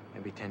else.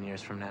 Maybe 10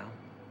 years from now.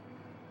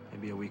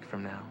 Maybe a week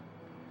from now.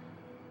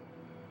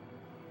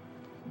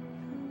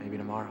 Maybe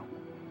tomorrow.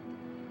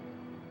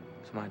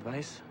 So my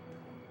advice,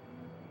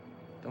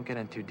 don't get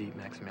in too deep,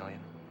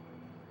 Maximilian.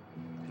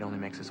 It only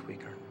makes us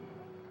weaker.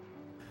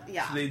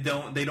 Yeah. So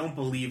they don't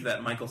believe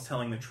that Michael's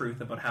telling the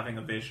truth about having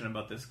a vision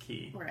about this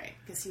key. Right,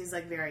 because he's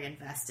very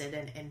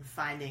invested in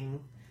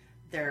finding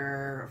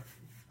their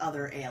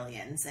other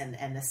aliens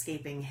and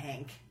escaping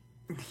Hank.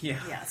 Yeah.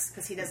 Yes,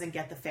 because he doesn't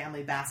get the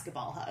family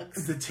basketball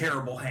hugs. The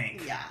terrible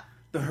Hank. Yeah.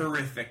 the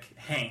horrific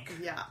Hank.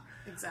 Yeah,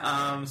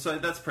 exactly. So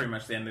that's pretty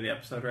much the end of the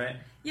episode, right?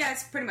 Yeah,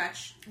 it's pretty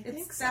much. I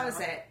think That so. was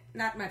it.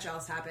 Not much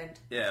else happened.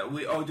 Yeah.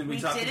 Did we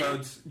talk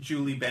about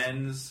Julie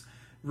Benz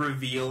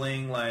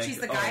revealing, like, she's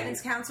the guidance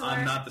counselor?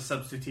 I'm not the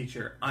substitute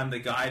teacher. I'm the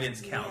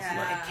guidance counselor.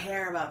 I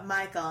care about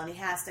Michael, and he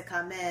has to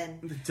come in.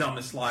 The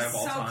dumbest lie of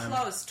all time. So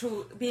close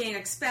to being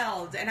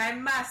expelled, and I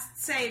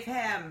must save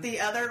him.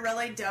 The other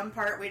really dumb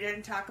part we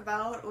didn't talk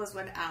about was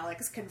when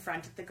Alex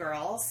confronted the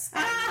girls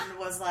and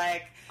was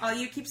like, all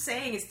you keep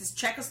saying is this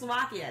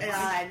Czechoslovakia.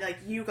 And like,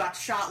 you got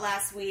shot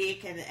last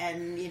week,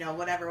 and you know,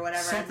 whatever.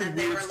 Something and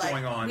then they weird's were like,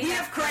 going on. we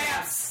have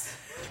cramps.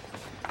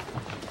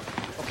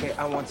 Okay,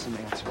 I want some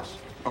answers.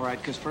 All right,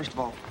 because first of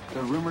all, the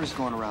rumors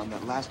going around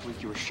that last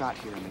week you were shot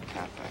here in the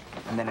cafe.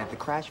 And then at the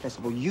Crash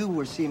Festival, you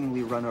were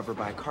seemingly run over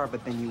by a car,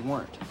 but then you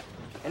weren't.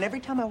 And every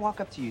time I walk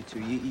up to you two,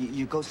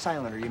 you go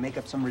silent or you make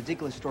up some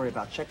ridiculous story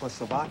about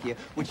Czechoslovakia,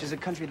 which is a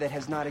country that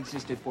has not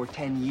existed for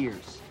 10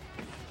 years.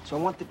 So I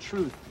want the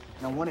truth,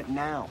 and I want it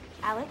now.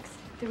 Alex,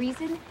 the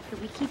reason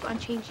that we keep on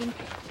changing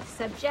the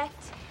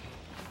subject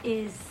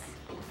is...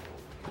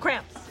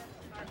 Cramps.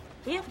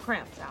 We have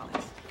cramps,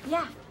 Alex.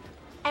 Yeah.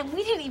 And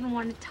we didn't even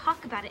want to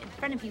talk about it in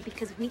front of you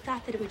because we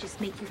thought that it would just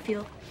make you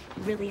feel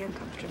really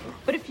uncomfortable.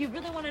 But if you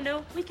really want to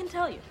know, we can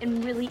tell you.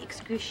 In really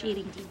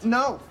excruciating detail.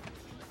 No!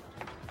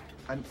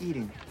 I'm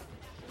eating.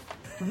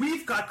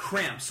 We've got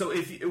cramps, so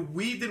if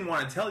we didn't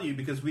want to tell you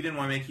because we didn't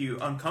want to make you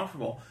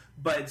uncomfortable,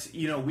 but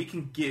you know, we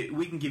can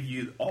give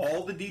you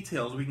all the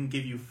details. We can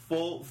give you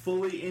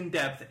fully in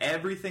depth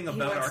everything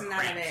about our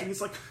cramps. And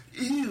he's like,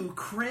 ew,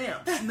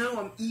 cramps. No,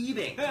 I'm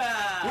eating.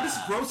 What is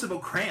gross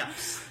about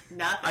cramps?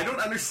 Nothing. I don't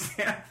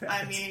understand that.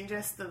 I mean,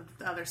 just the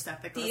other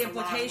stuff that goes The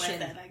implication.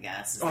 along with it, I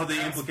guess. Oh,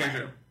 the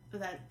implication.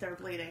 That they're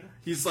bleeding.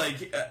 He's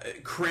like,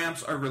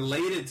 cramps are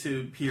related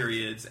to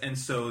periods, and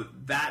so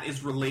that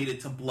is related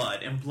to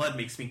blood, and blood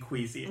makes me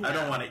queasy. Yeah. I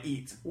don't want to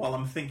eat while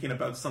I'm thinking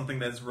about something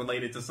that's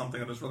related to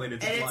something that is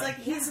related to And blood. it's like,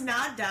 he's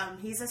not dumb.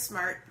 He's a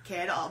smart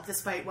kid,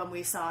 despite when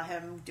we saw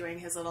him doing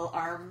his little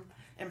arm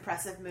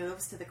impressive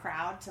moves to the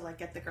crowd to, like,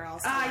 get the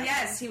girls to like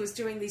yes, him. he was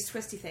doing these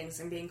twisty things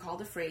and being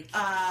called a freak.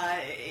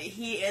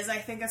 He is, I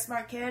think, a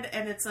smart kid,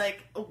 and it's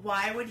like,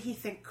 why would he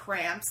think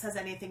cramps has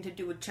anything to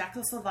do with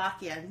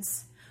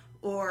Czechoslovakians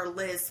or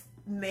Liz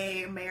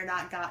may or may or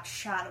not got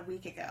shot a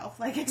week ago?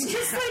 Like, it's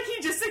just like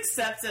he just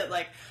accepts it,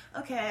 like,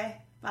 okay,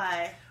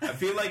 bye. I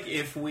feel like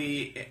if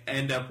we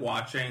end up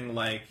watching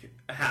like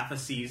half a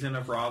season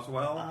of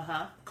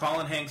Roswell,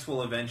 Colin Hanks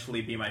will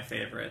eventually be my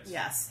favorite.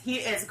 Yes, he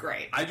is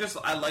great.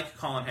 I like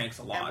Colin Hanks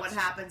a lot. And what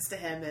happens to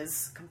him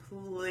is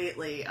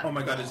completely Oh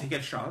my god, uncool. does he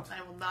get shot?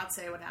 I will not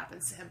say what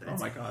happens to him, but Oh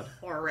it's my god.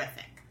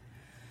 horrific.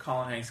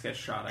 Colin Hanks gets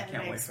shot. I And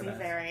can't it wait makes for me that.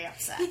 very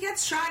upset. He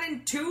gets shot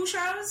in 2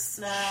 shows?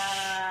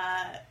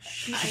 I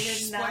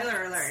did not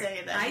Spoiler alert.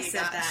 say that I he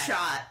said got that.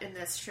 shot in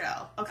this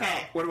show.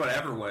 Okay. What about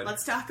Everwood?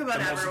 Let's talk about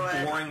the Everwood.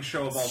 most boring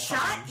show of all Shut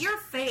time. your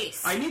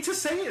face. I need to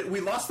say it.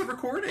 We lost the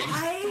recording.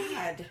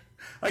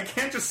 I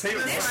can't just say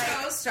it. This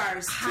show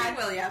stars Treat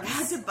Williams. I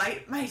had to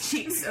bite my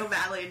cheek so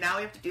badly, and now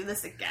we have to do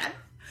this again?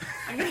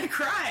 I'm gonna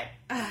cry.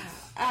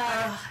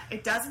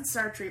 It doesn't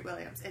star Treat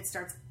Williams. It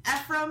stars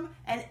Ephraim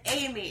and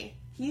Amy.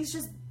 He's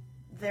just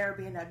there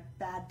being a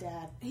bad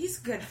dad. He's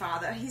a good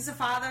father. He's a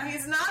father.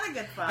 He's not a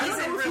good father.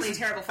 He's a really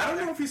terrible I father.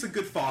 don't know if he's a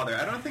good father.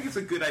 I don't think it's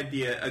a good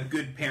idea, a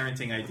good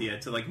parenting idea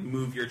to like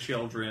move your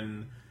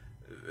children.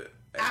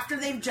 After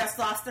they've just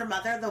lost their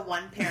mother, the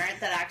one parent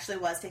that actually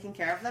was taking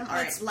care of them. All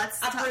right, Let's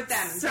uproot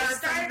them. Start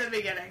from the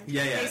beginning.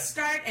 They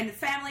start in a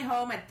family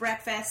home at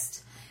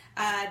breakfast.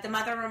 The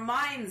mother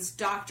reminds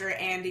Dr.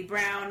 Andy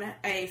Brown,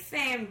 a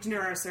famed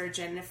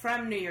neurosurgeon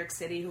from New York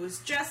City, who was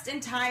just in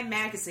Time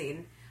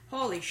magazine.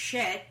 Holy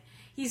shit.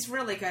 He's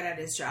really good at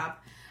his job.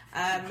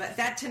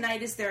 That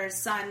tonight is their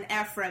son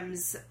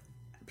Ephraim's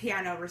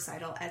piano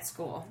recital at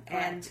school.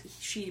 Correct. And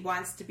she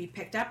wants to be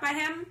picked up by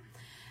him.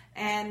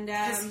 And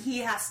Because he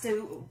has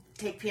to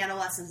take piano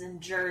lessons in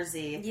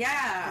Jersey.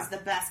 Yeah. Because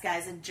the best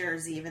guy's in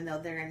Jersey, even though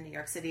they're in New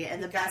York City.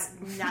 And the best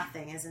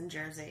nothing is in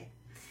Jersey.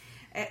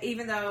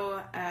 even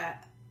though...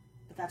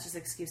 but that's just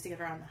an excuse to get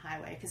her on the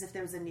highway. Because if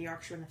there was in New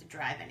York, she wouldn't have to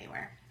drive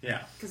anywhere.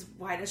 Yeah. Because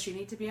why does she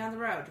need to be on the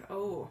road?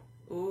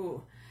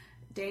 Ooh.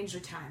 Danger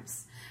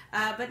times.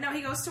 But no,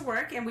 he goes to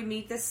work, and we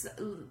meet this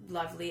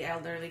lovely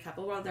elderly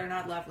couple. Well, they're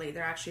not lovely.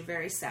 They're actually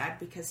very sad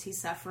because he's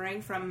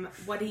suffering from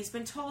what he's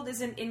been told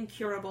is an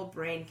incurable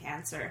brain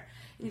cancer.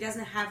 He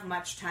doesn't have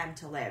much time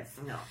to live.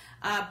 No.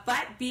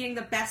 But being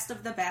the best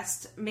of the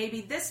best,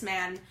 maybe this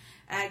man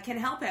can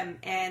help him.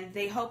 And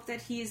they hope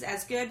that he's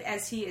as good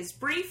as he is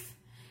brief,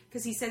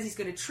 because he says he's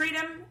going to treat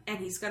him, and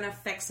he's going to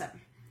fix him.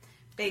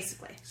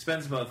 Basically.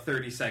 Spends about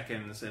 30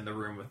 seconds in the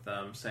room with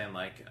them saying,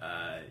 like,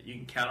 you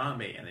can count on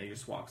me, and then he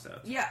just walks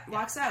out. Yeah,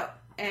 walks out.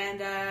 And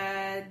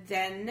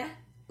then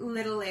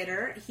little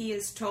later, he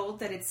is told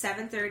that it's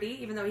 7:30,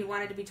 even though he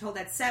wanted to be told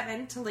at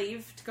 7 to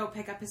leave to go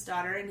pick up his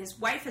daughter. And his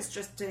wife has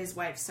just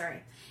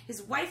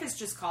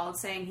called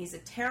saying he's a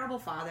terrible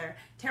father,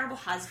 terrible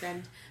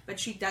husband, but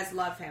she does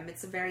love him.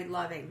 It's a very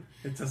loving.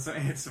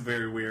 It's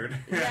very weird.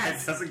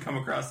 Yes. It doesn't come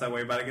across that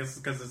way, but I guess it's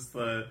because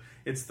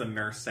it's the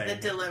nurse saying The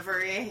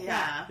delivery,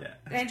 yeah.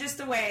 And just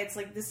the way it's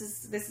like, this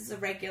is a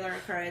regular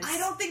occurrence. I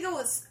don't think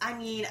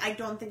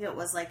it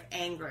was, like,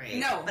 angry.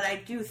 No. But I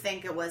do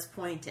think it was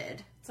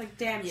pointed. It's like,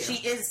 damn you. She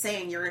is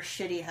saying you're a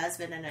shitty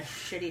husband and a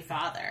shitty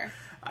father.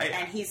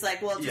 And he's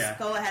like, well, just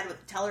go ahead,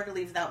 tell her to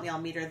leave without me, I'll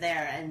meet her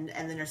there. And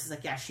the nurse is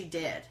like, yeah, she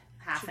did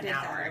half an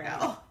hour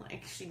ago.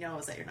 Like, she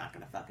knows that you're not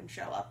going to fucking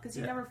show up, because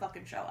you never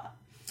fucking show up.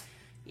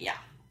 Yeah.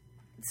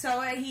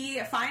 So he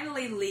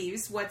finally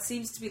leaves what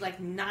seems to be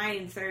like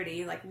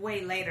 9:30, like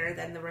way later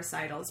than the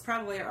recital. It's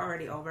probably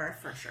already over.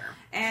 For sure.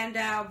 And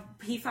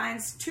he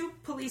finds 2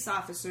 police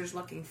officers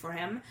looking for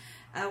him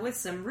with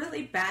some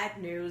really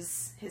bad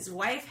news. His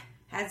wife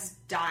has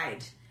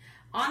died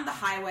on the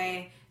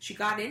highway. She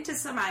got into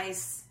some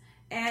ice,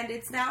 and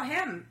it's now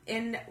him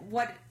in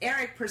what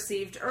Eric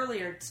perceived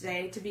earlier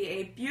today to be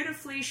a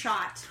beautifully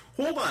shot.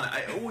 Hold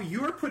on.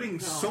 You are putting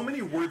so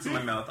many words in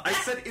my mouth. I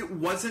said it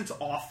wasn't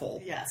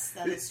awful. Yes,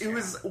 that is true. It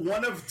was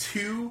one of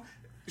 2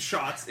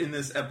 shots in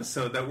this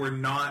episode that were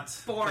not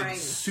boring, like,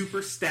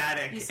 super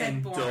static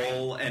and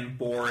dull and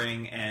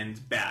boring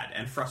and bad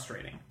and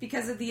frustrating.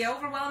 Because of the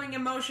overwhelming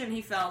emotion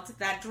he felt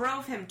that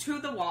drove him to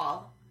the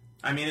wall.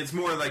 I mean, it's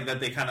more like that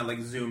they kind of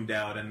like zoomed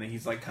out and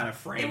he's like kind of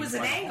framed. It was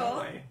an by the angle,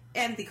 hallway.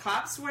 And the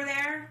cops were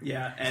there.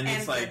 Yeah, and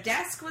it's like the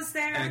desk was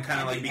there, and it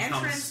kind of like the becomes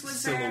entrance was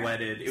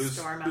silhouetted. There. It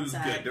was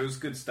good. There was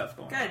good stuff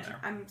going on there.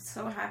 I'm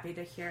so happy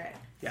to hear it.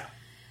 Yeah.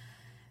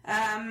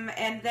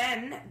 And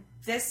then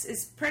this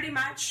is pretty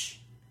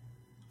much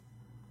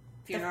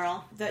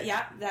funeral.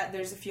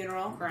 There's a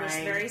funeral. It's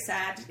very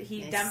sad.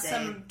 He dumped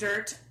some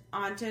dirt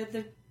onto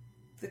the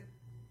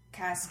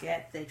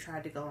casket. They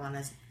tried to go on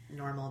as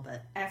normal,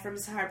 but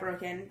Ephraim's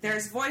heartbroken.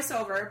 There's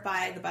voiceover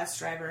by the bus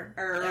driver,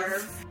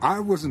 Irv.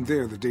 I wasn't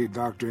there the day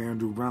Dr.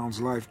 Andrew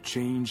Brown's life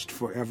changed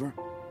forever.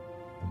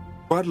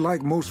 But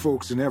like most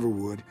folks in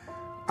Everwood,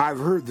 I've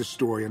heard the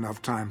story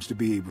enough times to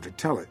be able to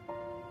tell it.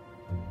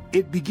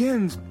 It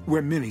begins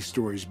where many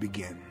stories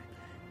begin.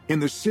 In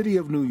the city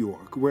of New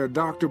York, where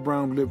Dr.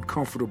 Brown lived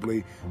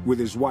comfortably with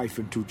his wife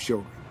and 2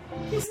 children.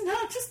 He's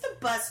not just a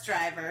bus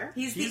driver.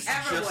 He's the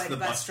Everwood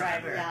bus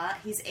driver. Yeah,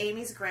 he's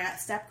Amy's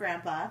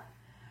step-grandpa.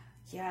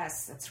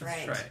 Yes, that's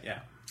right. That's right, yeah.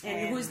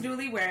 And who's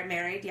newly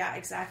married. Yeah,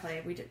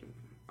 exactly. We did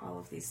all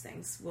of these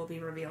things will be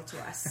revealed to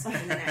us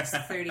in the next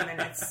 30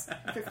 minutes.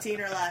 15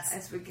 or less.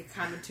 As we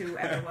come to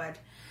Everwood.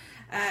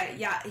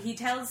 He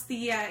tells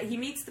he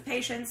meets the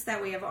patients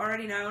that we have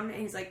already known, and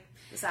he's like,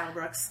 the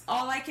Saddlebrooks.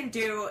 All I can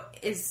do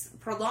is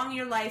prolong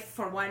your life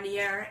for 1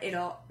 year.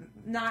 It'll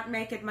not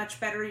make it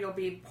much better. You'll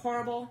be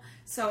horrible.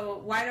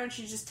 So why don't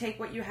you just take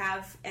what you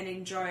have and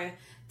enjoy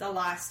the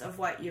last of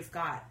what you've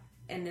got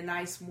in a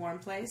nice, warm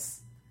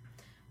place?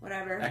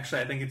 Whatever.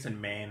 Actually, I think it's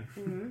in Maine.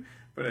 Mm-hmm.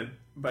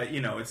 But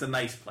you know, it's a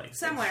nice place.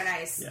 Somewhere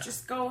nice. Yeah.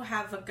 Just go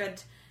have a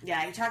good...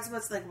 Yeah, he talks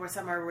about like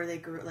somewhere where they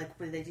grew, like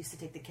where they used to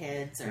take the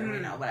kids, or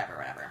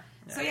whatever.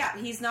 Yeah. So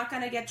he's not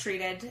going to get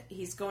treated.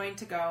 He's going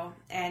to go,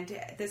 and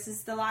this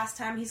is the last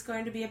time he's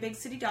going to be a big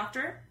city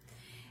doctor.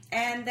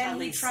 And then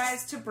he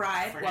tries to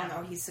bribe. Well,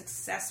 no, he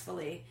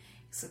successfully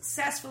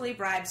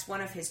bribes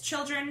one of his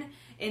children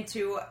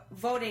into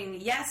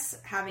voting yes,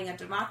 having a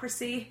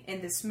democracy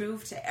in this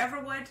move to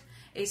Everwood,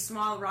 a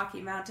small Rocky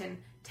Mountain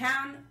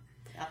town.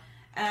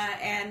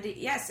 And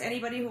yes,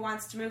 anybody who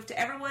wants to move to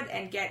Everwood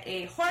and get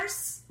a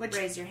horse,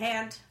 raise your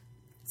hand.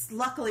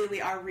 Luckily,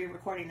 we are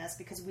re-recording this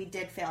because we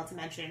did fail to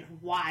mention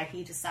why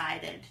he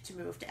decided to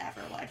move to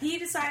Everwood. He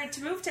decided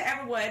to move to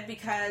Everwood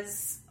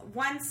because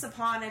once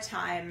upon a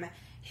time,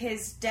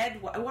 his dead...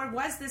 Or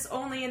was this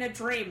only in a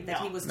dream that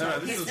he was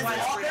told?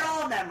 They're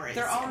all memories.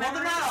 They're all memories?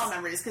 They're not all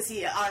memories because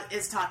he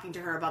is talking to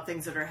her about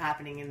things that are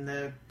happening in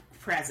the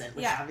present,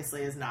 which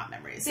obviously is not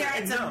memories. So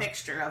it's a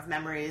mixture of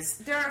memories.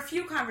 There are a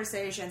few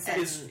conversations.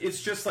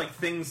 It's just like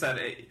things that,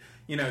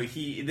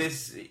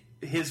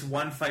 his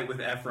one fight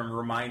with Ephraim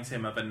reminds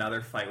him of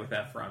another fight with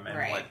Ephraim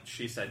and what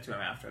she said to him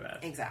after that.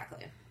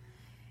 Exactly.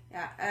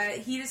 Yeah,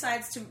 he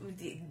decides to...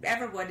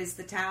 Everwood is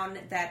the town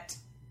that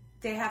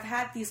they have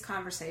had these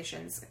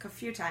conversations a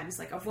few times,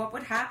 like, of what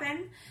would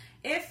happen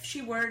if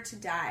she were to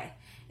die.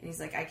 And he's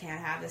like, I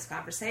can't have this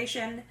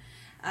conversation.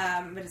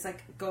 But it's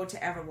like, go to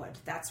Everwood.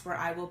 That's where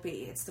I will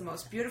be. It's the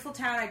most beautiful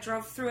town. I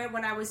drove through it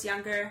when I was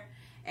younger.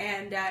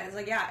 And it's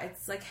like,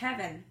 it's like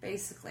heaven,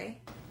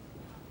 basically.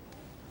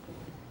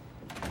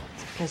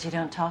 It's because you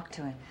don't talk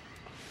to him.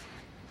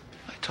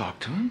 I talk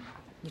to him?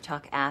 You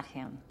talk at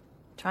him.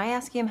 Try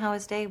asking him how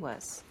his day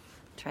was.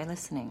 Try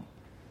listening.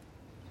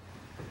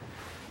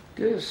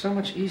 Good is so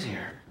much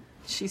easier.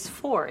 She's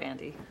 4,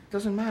 Andy.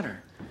 Doesn't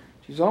matter.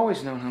 She's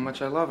always known how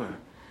much I love her.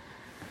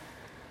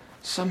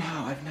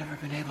 Somehow, I've never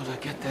been able to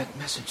get that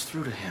message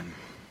through to him.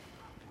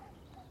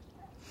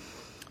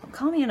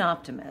 Call me an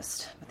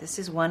optimist, but this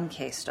is one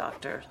case,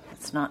 Doctor.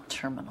 It's not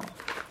terminal.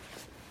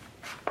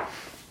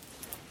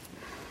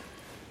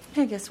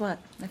 Hey, guess what?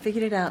 I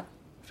figured it out.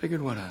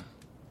 Figured what out?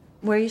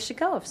 Where you should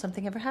go if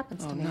something ever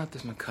happens to me. Not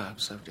this macabre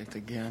subject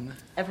again.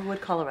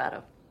 Everwood,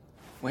 Colorado.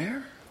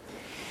 Where?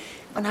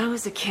 When I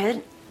was a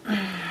kid,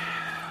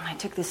 I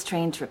took this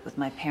train trip with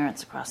my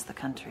parents across the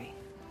country.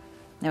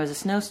 There was a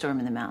snowstorm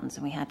in the mountains,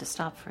 and we had to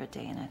stop for a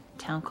day in a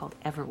town called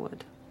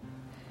Everwood.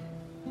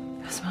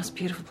 It was the most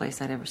beautiful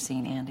place I'd ever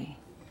seen, Andy.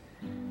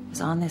 It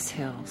was on this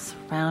hill,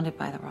 surrounded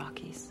by the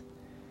Rockies.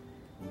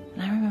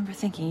 And I remember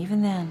thinking,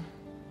 even then,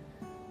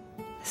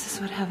 this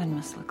is what heaven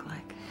must look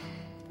like.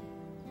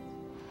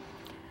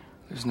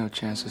 There's no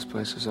chance this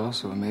place is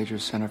also a major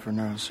center for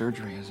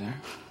neurosurgery, is there?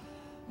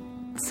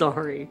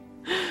 Sorry.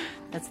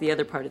 That's the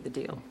other part of the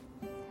deal.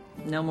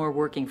 No more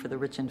working for the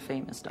rich and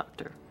famous,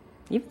 Doctor.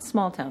 Even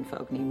small-town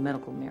folk need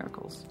medical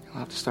miracles. You'll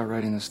have to start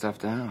writing this stuff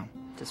down.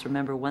 Just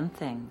remember one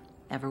thing.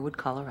 Everwood,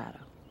 Colorado.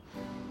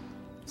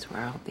 It's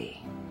where I'll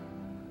be.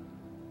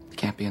 You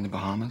can't be in the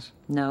Bahamas?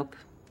 Nope.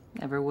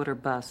 Everwood or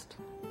bust.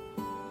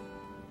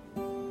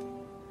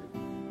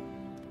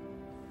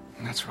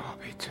 And that's where I'll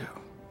be, too.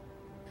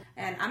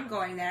 And I'm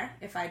going there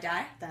if I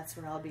die. That's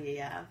where I'll be,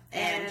 yeah.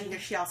 And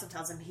she also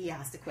tells him he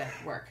has to quit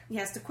work. He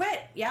has to quit,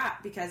 yeah,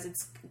 because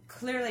it's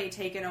clearly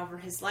taken over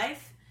his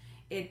life.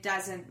 It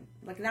doesn't,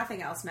 like,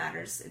 nothing else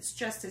matters. It's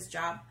just his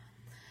job.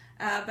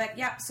 But,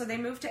 yeah, so they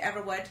moved to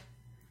Everwood.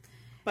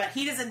 But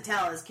he doesn't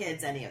tell his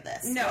kids any of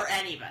this. No. Or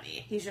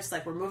anybody. He's just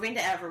like, we're moving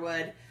to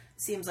Everwood.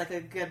 Seems like a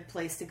good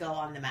place to go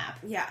on the map.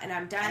 Yeah, and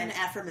I'm done. And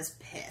Ephraim is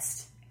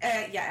pissed.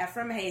 Yeah,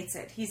 Ephraim hates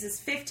it. He's this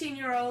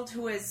 15-year-old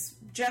who has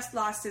just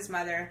lost his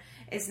mother,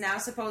 is now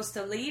supposed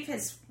to leave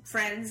his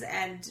friends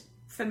and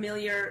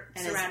familiar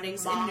And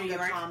surroundings his in manga New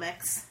York.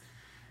 comics.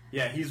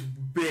 Yeah, he's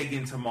big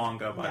into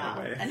manga, by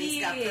the way. And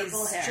he's got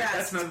purple hair.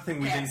 That's another thing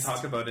we didn't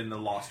talk about in the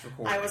Lost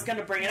recording. I was going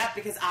to bring it up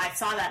because I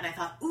saw that and I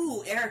thought,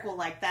 ooh, Eric will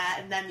like that.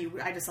 And then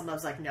I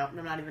was like, nope,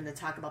 I'm not even going to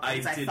talk about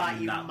things I did thought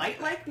you not might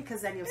like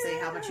because then you'll say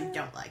how much you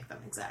don't like them.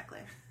 Exactly.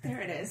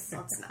 There it is.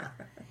 Let's not.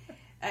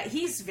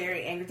 He's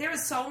very angry. There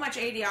was so much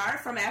ADR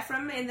from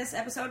Ephraim in this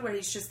episode where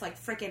he's just like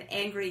freaking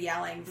angry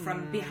yelling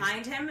from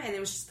behind him, and it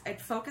was just, I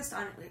focused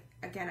on,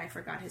 again, I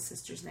forgot his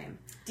sister's name.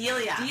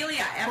 Delia.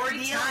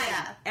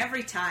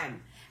 Every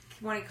time.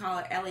 What do you call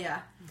it?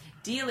 Elia.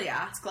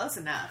 Delia. It's close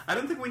enough. I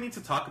don't think we need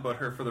to talk about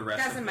her for the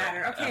rest Doesn't of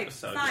matter. the Okay,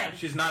 episode. fine. Yeah,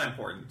 she's not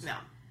important. No.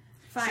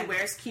 Fine. She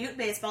wears cute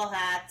baseball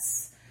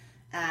hats.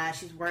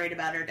 She's worried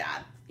about her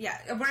dad. Yeah,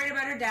 worried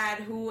about her dad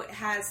who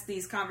has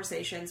these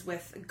conversations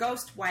with a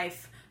ghost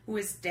wife who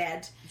is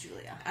dead.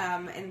 Julia.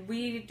 And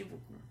we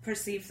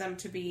perceive them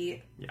to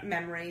be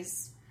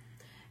memories.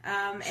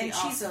 And she's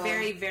also-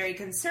 very, very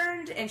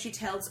concerned, and she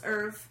tells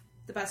Irv,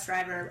 the bus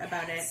driver,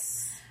 about it.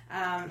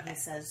 He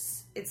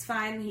says it's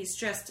fine, he's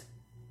just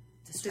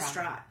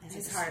distraught.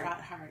 His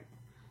heart.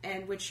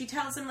 And which she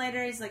tells him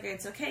later, he's like,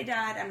 it's okay,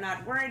 Dad, I'm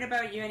not worried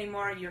about you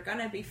anymore. You're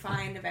gonna be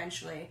fine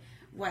eventually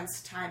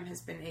once time has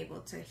been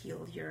able to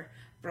heal your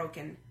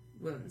broken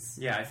wounds.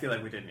 Yeah, I feel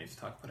like we didn't need to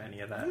talk about any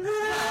of that.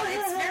 Well,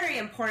 it's very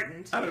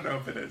important. I don't know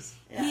if it is.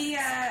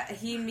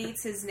 He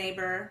meets his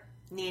neighbor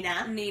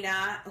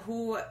Nina,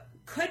 who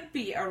could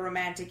be a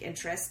romantic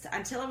interest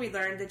until we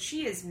learn that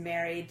she is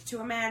married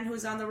to a man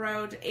who's on the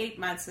road 8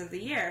 months of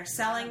the year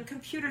selling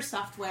computer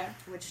software,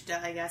 which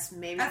I guess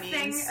maybe a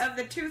means thing of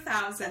the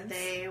 2000s.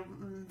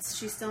 That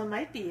she still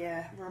might be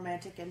a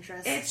romantic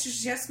interest. It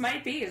just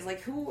might be. It's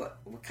like, what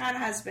kind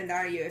of husband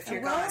are you if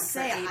you're I will gone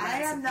say, for 8 months I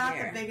am of not the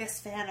year? the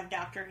biggest fan of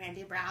Dr.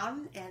 Andy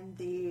Brown and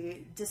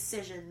the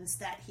decisions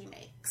that he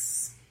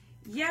makes.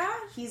 Yeah?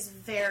 He's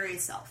very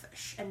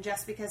selfish. And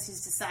just because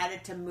he's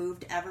decided to move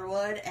to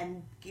Everwood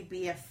and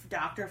be a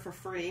doctor for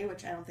free,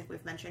 which I don't think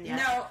we've mentioned yet.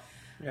 No.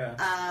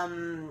 Yeah.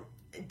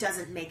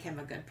 Doesn't make him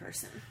a good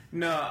person.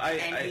 No,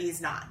 he's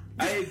not.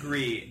 I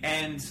agree.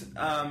 And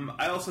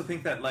I also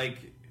think that, like,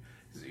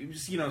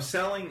 you know,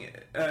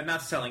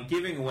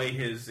 giving away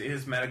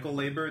his medical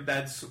labor,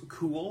 that's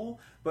cool.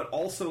 But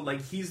also,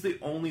 like, he's the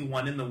only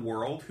one in the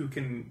world who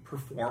can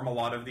perform a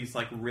lot of these,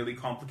 like, really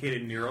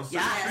complicated neurosurgeries.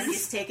 Yeah, and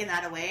he's taken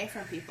that away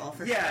from people,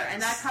 for sure.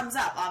 And that comes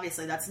up,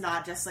 obviously. That's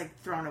not just, like,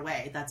 thrown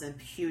away. That's a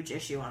huge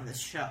issue on this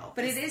show.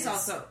 But it is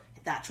also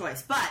that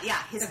choice. But,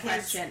 yeah, his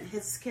question.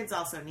 His kids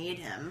also need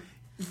him.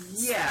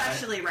 Yeah.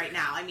 Especially right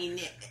now. I mean,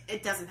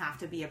 it doesn't have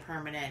to be a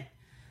permanent...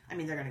 I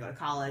mean, they're going to go to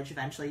college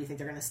eventually. You think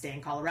they're going to stay in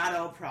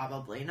Colorado?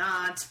 Probably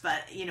not.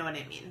 But you know what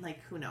I mean.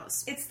 Like, who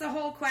knows? It's the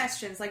whole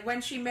questions. Like,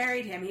 when she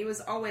married him, he was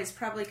always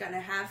probably going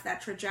to have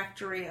that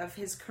trajectory of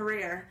his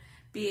career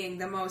being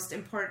the most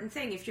important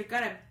thing. If you're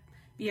going to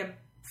be a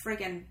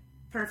friggin'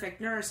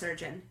 perfect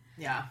neurosurgeon,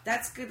 yeah,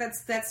 that's good.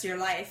 That's your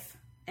life.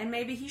 And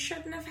maybe he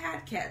shouldn't have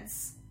had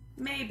kids.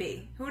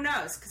 Maybe. Who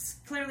knows? Because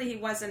clearly he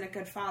wasn't a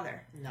good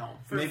father. No.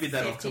 Maybe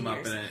that'll come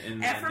up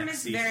in Ephraim next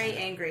is season. very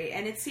angry,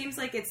 and it seems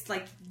like it's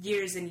like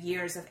years and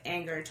years of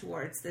anger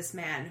towards this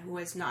man who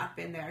has not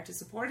been there to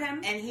support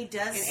him. And he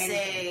does in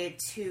say anything.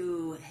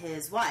 to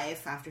his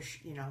wife after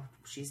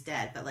she's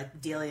dead, but like,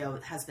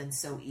 Delia has been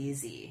so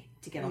easy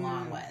to get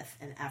along with,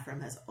 and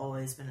Ephraim has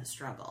always been a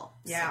struggle.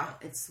 Yeah. So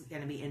it's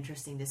going to be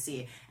interesting to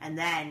see. And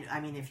then, I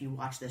mean, if you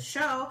watch this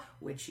show,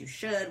 which you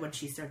should, when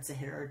she starts to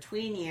hit her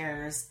tween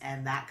years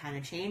and that kind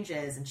of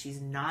changes, and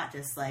she's not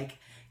just like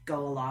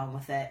go along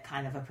with it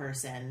kind of a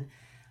person,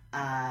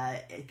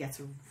 it gets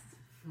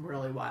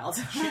really wild.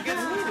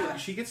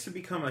 She gets to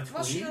become a tween.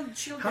 Well,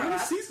 she'll How grow many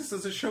up. seasons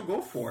does the show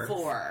go for?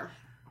 4.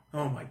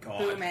 Oh my god.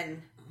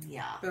 Booming.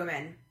 Yeah.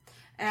 Booming.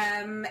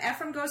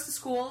 Ephraim goes to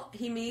school.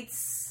 He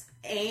meets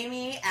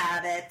Amy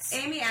Abbott.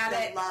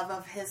 The love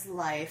of his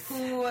life.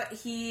 Who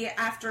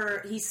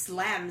after he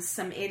slams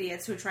some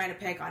idiots who are trying to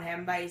pick on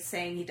him by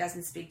saying he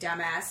doesn't speak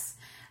dumbass.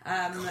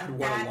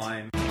 What a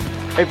line.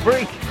 Hey,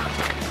 freak.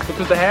 What's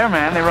with the hair,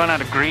 man? They run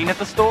out of green at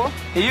the store?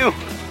 Hey, you.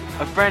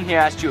 A friend here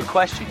asked you a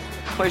question.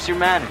 Where's your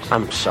manners?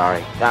 I'm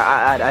sorry.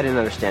 I didn't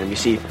understand him. You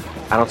see,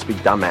 I don't speak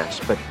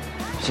dumbass, but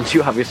since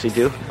you obviously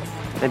do,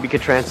 maybe you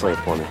could translate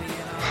for me.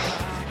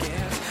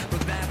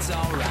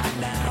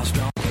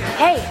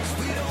 Hey,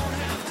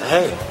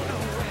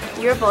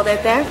 Hey. you were bold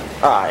out there.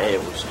 It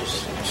was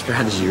just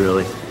strategy,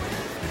 really.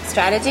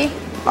 Strategy?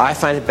 I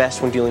find it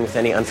best when dealing with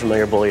any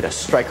unfamiliar bully to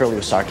strike early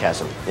with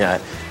sarcasm. Yeah,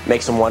 it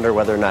makes them wonder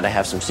whether or not I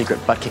have some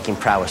secret butt-kicking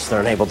prowess they're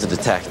unable to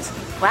detect.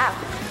 Wow.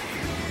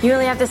 You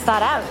really have this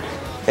thought out.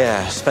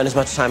 Yeah, spend as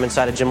much time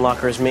inside a gym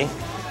locker as me,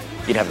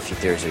 you'd have a few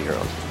theories of your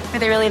own. Are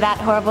they really that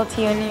horrible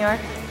to you in New York?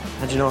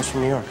 How'd you know I was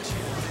from New York?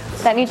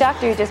 That new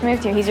doctor who just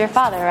moved here, he's your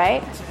father,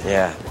 right?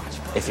 Yeah,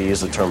 if you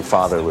use the term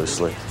father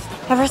loosely.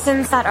 Ever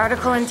since that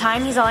article in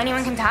Time, he's all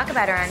anyone can talk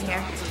about around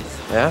here.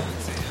 Yeah?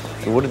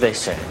 And what did they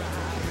say?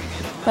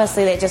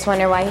 Mostly they just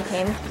wonder why he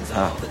came.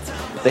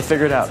 Oh, they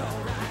figured out.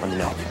 Let me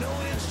know.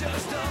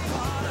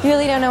 You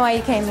really don't know why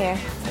you came here.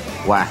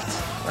 Whacked,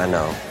 I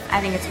know. I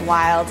think it's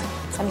wild.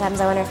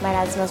 Sometimes I wonder if my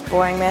dad's the most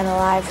boring man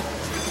alive.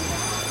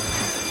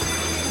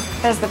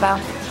 There's the bell.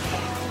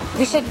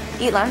 We should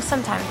eat lunch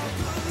sometime.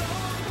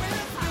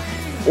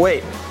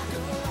 Wait.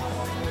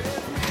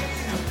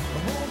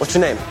 What's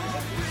your name?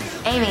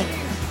 Amy.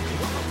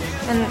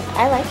 And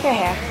I like your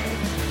hair.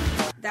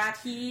 That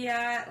he,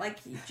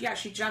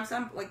 she jumps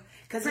up,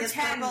 Because he has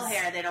purple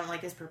hair, they don't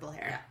like his purple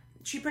hair. Yeah.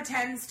 She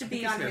pretends to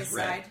be on his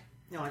side.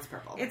 No, it's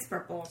purple. It's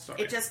purple.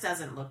 It just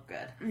doesn't look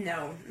good.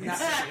 No, not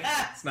really.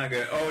 It's not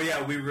good. Oh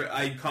yeah,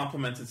 I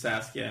complimented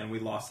Saskia and we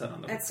lost that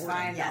on the It's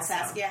recording. fine. Yeah, also.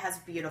 Saskia has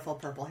beautiful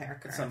purple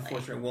hair It's currently.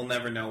 unfortunate. We'll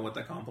never know what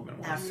the compliment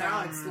was.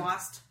 No, it's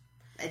lost.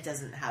 It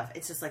doesn't have.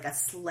 It's just like a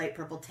slight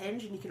purple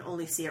tinge, and you can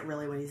only see it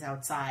really when he's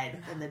outside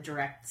in the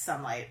direct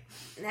sunlight.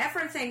 And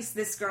Ephraim thinks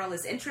this girl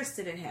is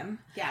interested in him.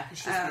 Yeah, because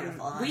she's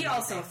beautiful. We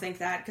also think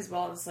that because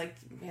it's like,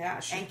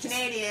 she and just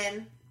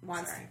Canadian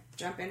wants to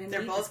jump in and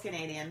they're meet both this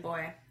Canadian.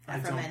 boy. I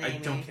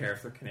don't care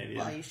if they're Canadian.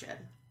 Well, you should.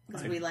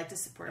 Because we like to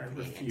support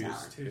Canadian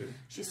talent.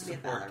 She used to be a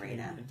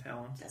ballerina.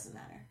 Doesn't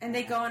matter. And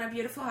they go on a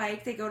beautiful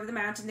hike. They go to the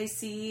mountain. They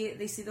see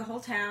the whole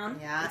town.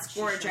 Yeah, it's she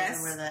shows gorgeous.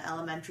 them where the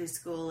elementary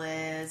school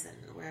is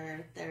and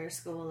where their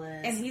school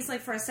is. And he's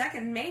like, for a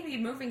second, maybe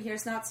moving here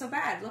is not so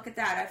bad. Look at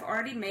that. I've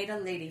already made a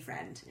lady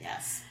friend.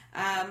 Yes.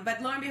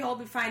 But lo and behold,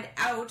 we find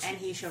out. And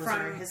he shows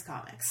her his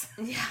comics.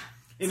 Yeah.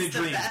 In a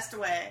dream. The best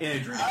way. In a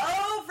dream.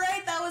 Oh,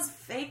 right. That was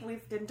fake. We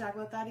didn't talk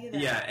about that either.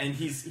 Yeah, and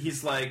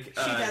he's like... she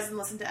doesn't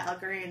listen to Al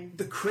Green.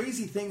 The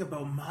crazy thing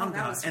about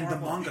manga and the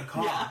manga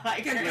Yeah,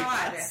 I Good agree.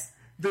 God.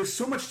 they're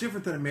so much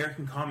different than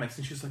American comics.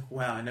 And she's like,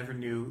 wow, I never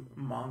knew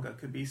manga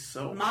could be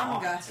so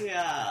Manga. hot.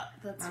 Yeah,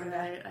 that's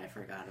right. I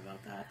forgot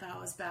about that. That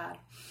was bad.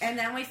 And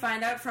then we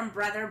find out from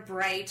Brother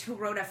Bright, who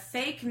wrote a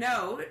fake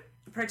note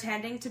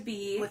pretending to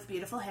be... With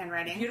beautiful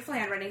handwriting. Beautiful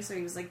handwriting. So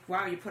he was like,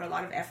 wow, you put a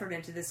lot of effort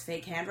into this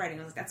fake handwriting.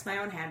 I was like, that's my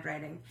own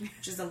handwriting.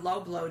 Which is a low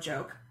blow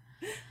joke.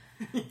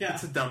 Yeah.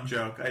 It's a dumb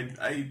joke.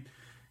 I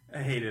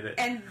hated it.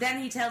 And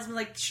then he tells me,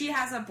 like, she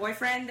has a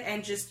boyfriend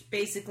and just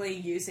basically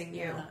using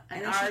you. Yeah.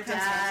 And then she our comes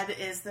dad home.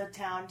 is the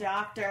town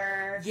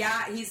doctor.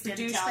 Yeah, he's the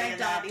Didn't tell you douchebag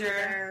that doctor.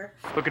 either.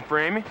 Looking for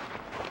Amy?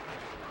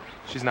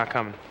 She's not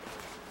coming.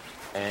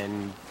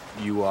 And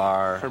you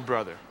are... Her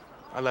brother.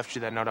 I left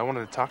you that note. I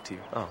wanted to talk to you.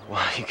 Oh,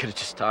 well, you could have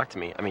just talked to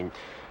me. I mean,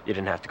 you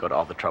didn't have to go to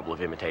all the trouble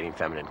of imitating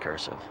feminine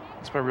cursive.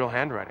 It's my real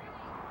handwriting.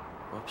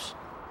 Whoops.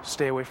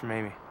 Stay away from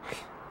Amy.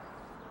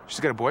 She's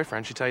got a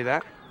boyfriend. She tell you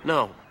that?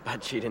 No,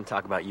 but she didn't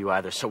talk about you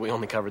either, so we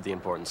only covered the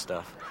important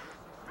stuff.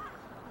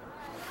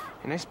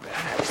 A nice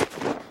bag.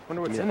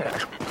 Wonder what's in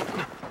it.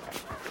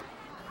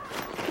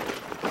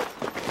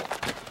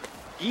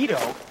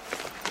 Ito?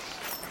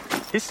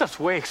 This stuff's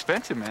way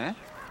expensive, man.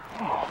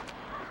 Oh.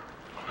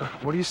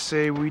 What do you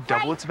say we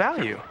double its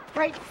value?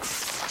 Right,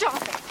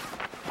 stop it.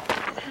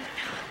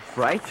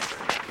 Right?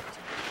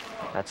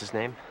 That's his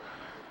name?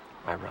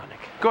 Ironic.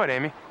 Go ahead,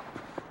 Amy.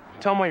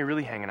 Tell him why you're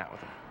really hanging out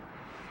with him.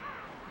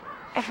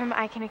 Ephraim,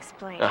 I can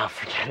explain. Oh,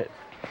 forget it.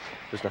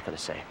 There's nothing to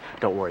say.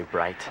 Don't worry,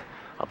 Bright.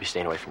 I'll be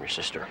staying away from your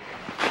sister.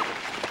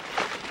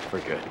 For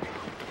good.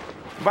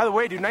 By the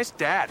way, dude, nice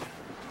dad.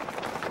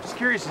 Just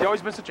curious, has he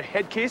always been such a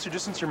head case or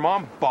just since your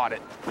mom bought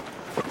it?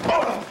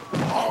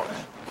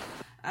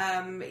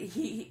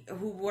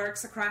 who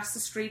works across the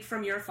street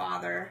from your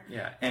father.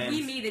 Yeah, and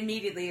we meet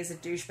immediately as a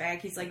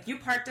douchebag. He's like, "You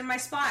parked in my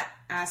spot,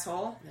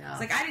 asshole." Yeah. It's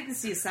like, I didn't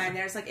see a sign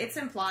there. It's like, it's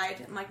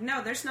implied. I'm like,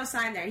 no, there's no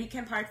sign there. He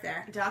can park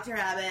there. Dr.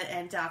 Abbott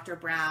and Dr.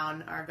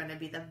 Brown are going to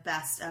be the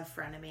best of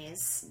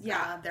frenemies.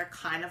 Yeah. They're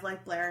kind of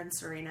like Blair and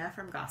Serena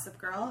from Gossip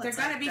Girl. They're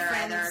going to be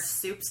friends. They're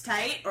soups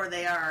tight, or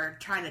they are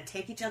trying to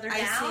take each other down.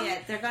 I see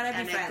it. They're going to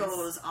be friends. And it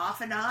goes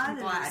off and on. I'm And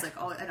glad. it's like,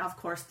 oh, and of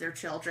course their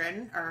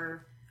children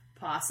are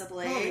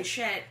possibly Holy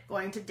shit.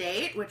 going to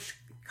date, which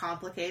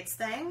complicates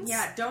things.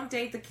 Yeah, don't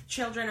date the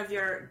children of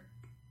your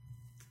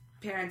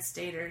parents'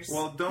 daters.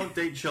 Well, don't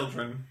date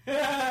children.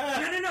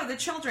 No, the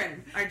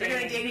children are They're dating.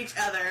 going to date each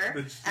other,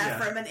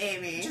 Ephraim and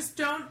Amy. Just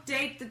don't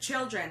date the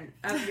children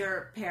of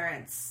your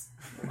parents.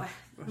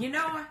 You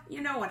know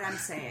what I'm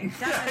saying.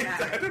 Doesn't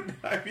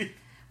matter.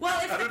 Well,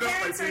 if the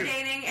parents are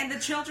dating and the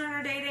children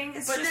are dating,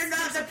 it's but just they're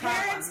not. The a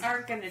problem. parents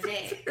aren't going to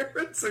date.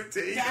 Parents are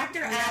dating.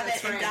 Dr.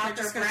 Abbott and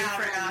Dr. gonna be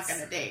Brown are not friends.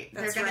 going to date.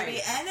 That's They're going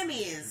right. to be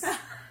enemies.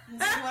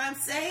 This is what I'm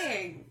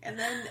saying. And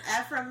then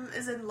Ephraim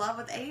is in love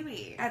with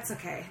Amy. That's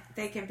okay.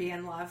 They can be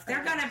in love.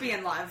 They're going to be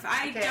in love.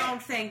 I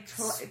don't think...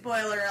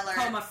 Spoiler alert.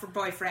 Coma for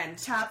boyfriend.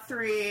 Top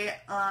 3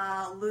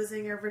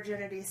 losing your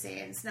virginity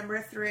scenes.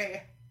 Number 3,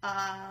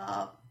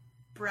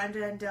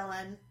 Brenda and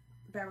Dylan,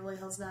 Beverly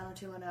Hills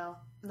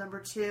 90210. Number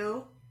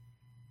 2,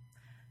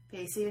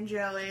 Pacey and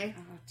Joey,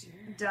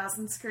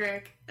 Dawson's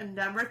Creek. And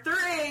number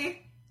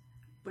 3,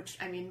 which,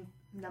 I mean,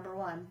 number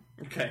 1.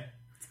 Okay.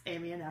 It's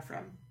Amy and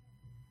Ephraim.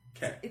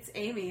 Okay. It's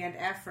Amy and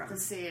Ephraim. The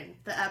scene,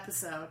 the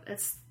episode.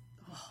 It's,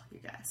 you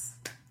guys,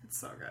 it's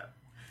so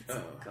good.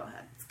 Go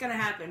ahead. It's going to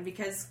happen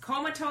because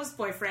Comatose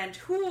boyfriend,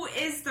 who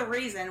is the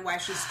reason why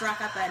she struck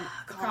up a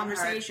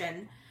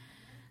conversation...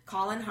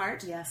 Colin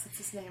Hart. Yes, that's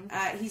his name.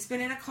 He's been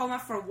in a coma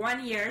for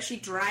 1 year. She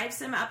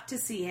drives him up to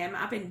see him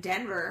up in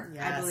Denver,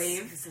 Yes, I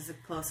believe. This is the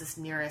closest,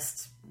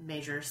 nearest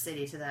major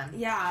city to them.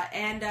 Yeah,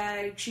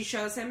 and she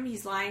shows him.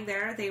 He's lying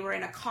there. They were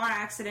in a car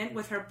accident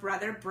with her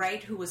brother,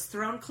 Bright, who was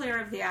thrown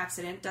clear of the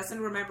accident, doesn't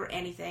remember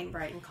anything.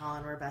 Bright and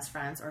Colin were best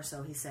friends, or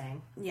so he's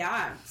saying.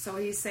 Yeah, so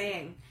he's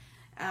saying.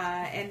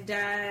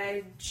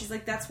 And she's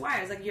like, that's why.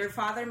 I was like, your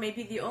father may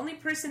be the only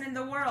person in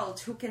the world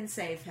who can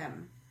save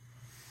him.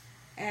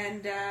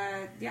 And,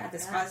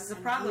 this causes a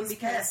problem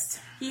because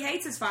he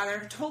hates his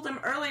father. Told him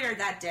earlier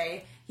that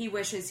day he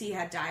wishes he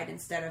had died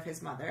instead of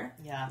his mother.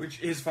 Yeah. Which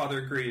his father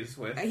agrees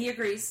with. He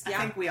agrees, yeah.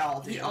 I think we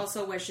all do. He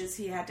also wishes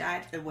he had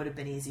died. It would have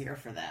been easier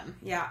for them.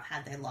 Yeah.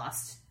 Had they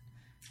lost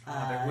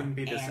there wouldn't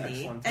be this Andy.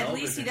 excellent At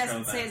least he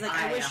doesn't show say, then.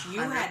 like, I wish you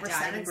had 100%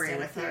 died agree instead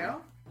with of her.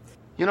 you.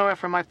 You know,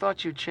 Ephraim, I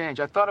thought you'd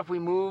change. I thought if we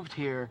moved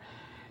here,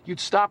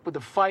 you'd stop with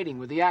the fighting,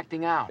 with the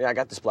acting out. Yeah, I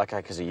got this black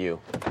eye because of you.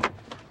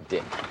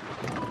 Dick.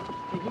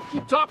 You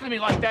keep talking to me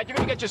like that, you're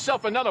gonna get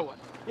yourself another one.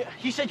 Yeah,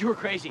 he said you were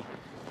crazy.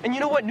 And you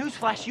know what?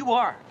 Newsflash, you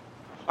are.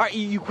 All right,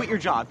 you quit your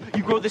job.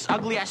 You grow this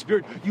ugly-ass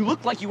beard. You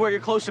look like you wear your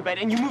clothes to bed,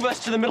 and you move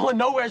us to the middle of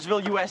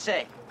Nowheresville,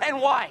 USA.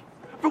 And why?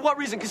 For what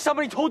reason? Because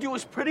somebody told you it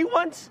was pretty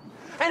once?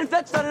 And if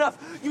that's not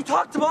enough, you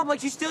talk to Mom like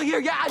she's still here.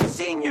 Yeah, I've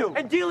seen you.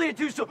 And Delia,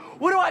 too, so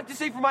what do I have to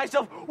say for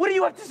myself? What do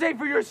you have to say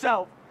for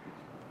yourself?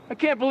 I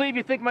can't believe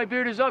you think my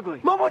beard is ugly.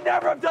 Mom would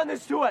never have done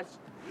this to us.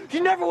 She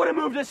never would have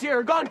moved us here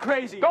or gone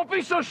crazy. Don't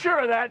be so sure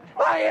of that.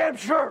 I am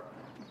sure.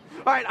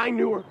 All right, I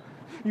knew her.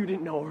 You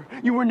didn't know her.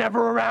 You were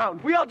never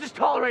around. We all just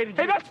tolerated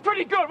you. Hey, that's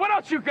pretty good. What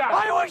else you got?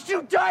 I wish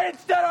you died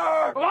instead of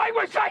her. Well, I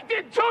wish I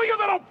did too, you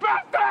little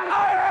bastard.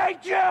 I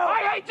hate you.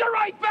 I hate you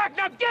right back.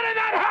 Now get in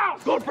that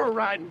house. Going for a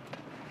ride.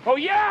 Oh,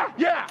 yeah?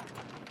 Yeah.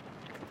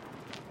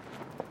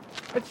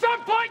 At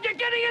some point, you're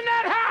getting in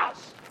that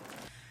house.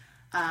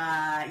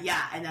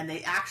 And then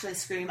they actually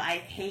scream, I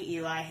hate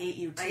you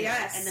too.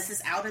 Yes. And this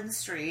is out in the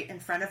street in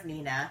front of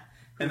Nina.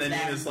 And then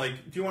Nina's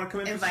like, do you want to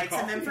come in for some invites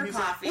coffee? him in for And he's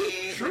coffee.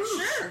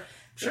 like,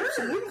 Which,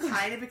 sure.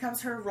 Kind of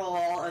becomes her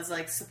role as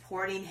like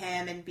supporting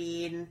him and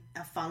being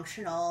a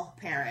functional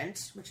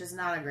parent, which is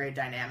not a great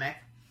dynamic.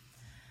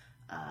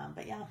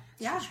 But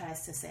she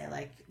tries to say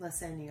like,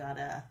 listen, you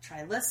gotta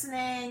try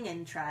listening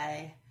and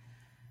try,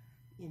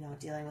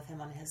 dealing with him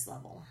on his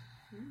level,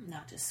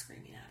 not just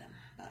screaming at him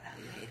about how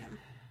you hate him.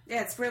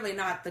 Yeah, it's really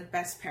not the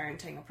best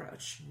parenting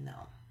approach. No.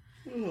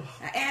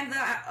 And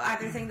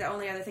the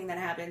only other thing that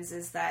happens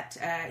is that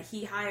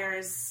he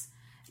hires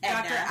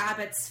Edna. Dr.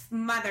 Abbott's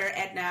mother,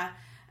 Edna,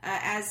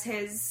 as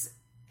his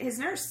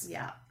nurse.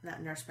 Yeah,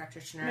 that nurse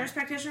practitioner. Nurse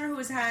practitioner who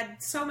has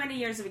had so many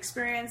years of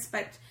experience,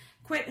 but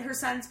quit her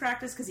son's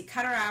practice because he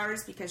cut her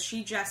hours because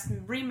she just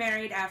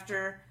remarried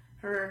after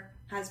her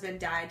husband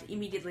died.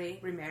 Immediately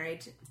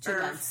remarried. 2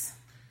 months.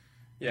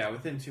 Yeah,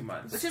 within 2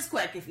 months. Which is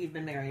quick if you've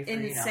been married for,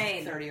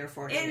 Insane. 30 or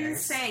 40 years.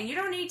 Insane. You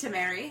don't need to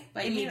marry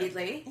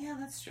immediately. Yeah,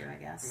 that's true, I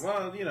guess.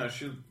 Well,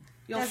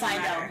 You'll Doesn't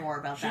find matter. out more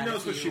about She that.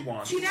 knows what she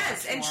wants. She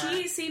does, and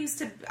she seems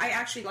to. I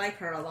actually like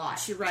her a lot.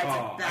 She rides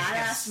a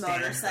badass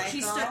motorcycle.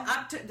 She stood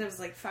up to. There was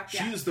like, fuck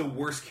yeah. She is the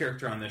worst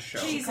character on this show.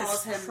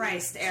 Jesus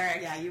Christ,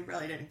 Eric. Yeah, you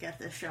really didn't get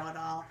this show at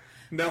all.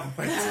 No,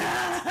 I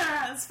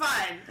didn't. It's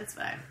fine. It's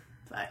fine.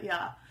 But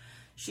yeah,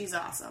 she's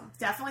awesome.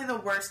 Definitely the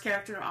worst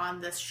character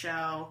on this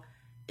show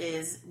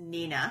is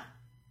Nina.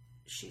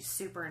 She's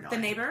super annoying. The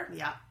neighbor?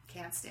 Yeah.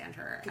 Can't stand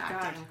her Good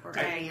acting God. or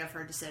any of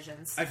her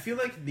decisions. I feel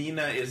like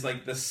Nina is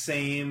like the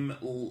same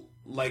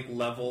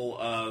level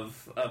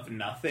of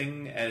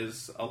nothing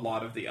as a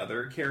lot of the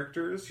other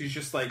characters. She's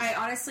just like I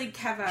honestly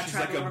have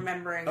trouble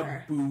remembering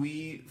her. A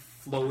buoy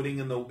floating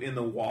in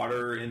the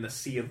water in the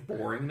sea of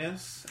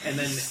boringness, and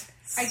then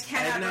I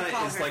cannot Edna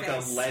recall is her like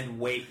face. a lead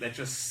weight that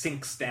just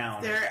sinks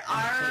down. There and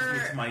pulls me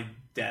are to my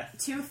death.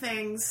 two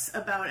things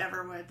about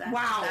Everwood that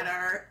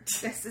are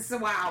this is a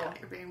wow. Yeah,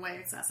 you're being way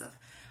excessive.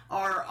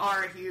 Are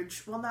a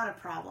huge, well, not a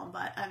problem,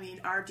 but I mean,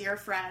 our dear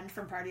friend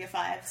from Party of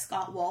Five,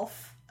 Scott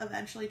Wolf,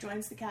 eventually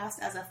joins the cast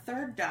as a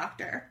third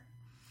Doctor,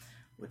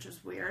 which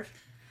is weird.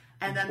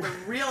 And then the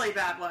really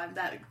bad one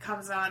that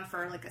comes on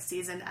for like a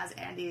season as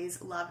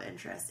Andy's love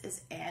interest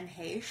is Anne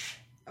Heche.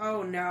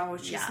 Oh no,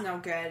 she's no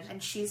good.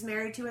 And she's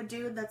married to a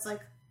dude that's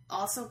like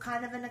also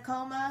kind of in a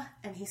coma,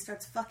 and he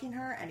starts fucking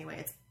her. Anyway,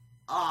 it's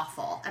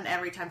awful. And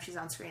every time she's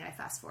on screen, I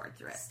fast forward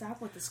through it. Stop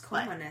with this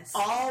But comaness.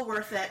 all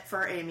worth it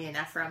for Amy and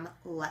Ephraim,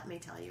 let me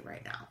tell you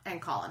right now. And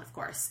Colin, of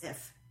course,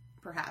 if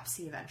perhaps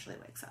he eventually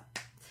wakes up.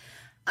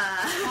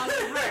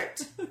 Colin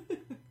Hart.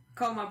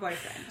 Coma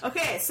boyfriend.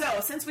 Okay, so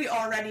since we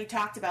already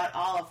talked about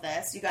all of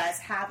this, you guys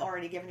have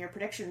already given your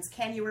predictions.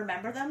 Can you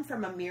remember them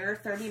from a mere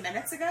 30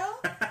 minutes ago?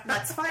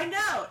 Let's find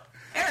out.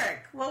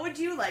 Eric, what would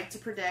you like to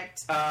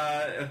predict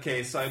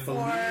Okay, so I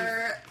believe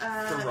for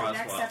for the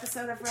next Roswell.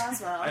 episode of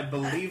Roswell? I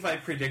believe I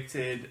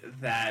predicted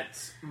that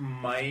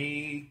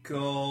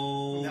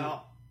Michael.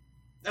 No.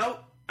 Nope.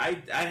 I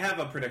have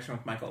a prediction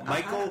with Michael.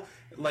 Michael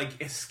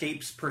like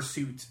escapes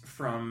pursuit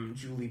from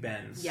Julie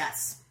Benz.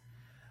 Yes.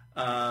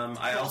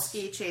 I also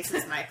Polsky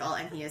chases Michael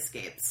and he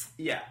escapes.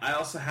 I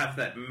also have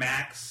that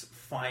Max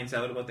finds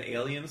out about the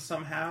aliens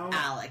somehow.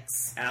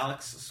 Alex,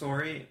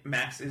 sorry.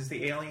 Max is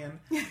the alien.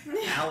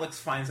 Alex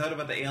finds out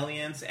about the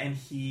aliens and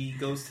he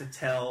goes to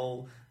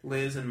tell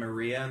Liz and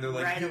Maria, and they're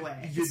like, Right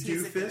away, You 'cause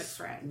he's a good doofus,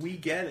 friend." we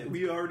get it.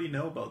 We already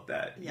know about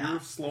that. Yeah. You're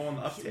slow on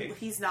the uptake.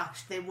 He's not.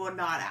 They will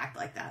not act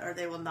like that, or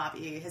they will not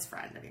be his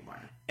friend anymore.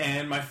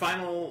 And my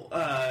final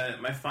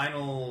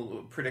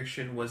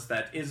prediction was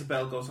that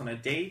Isabel goes on a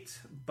date,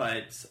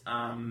 but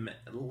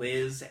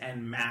Liz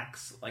and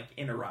Max like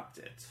interrupt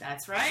it.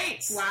 That's right.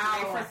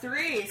 Wow. 3 for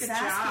 3. Good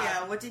Saskia,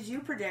 job. what did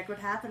you predict would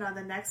happen on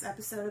the next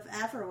episode of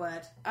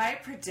Everwood? I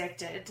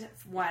predicted,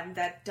 one,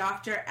 that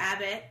Dr.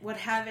 Abbott would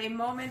have a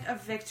moment of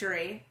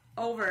victory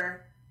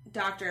over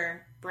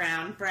Dr.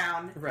 Brown.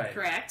 Right.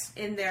 Correct.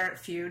 In their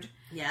feud.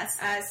 Yes.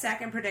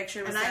 Second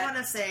prediction was And I that... want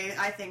to say,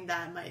 I think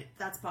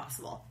that's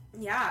possible.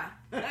 Yeah.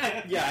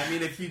 Yeah, I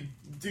mean, if you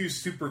do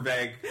super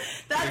vague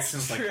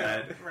predictions like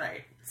that.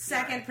 Right.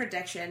 Second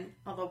prediction.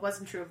 Although it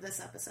wasn't true of this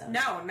episode.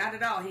 No, not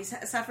at all. He's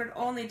suffered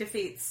only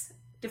defeats.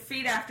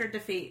 Defeat after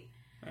defeat.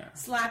 Yeah.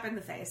 Slap in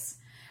the face.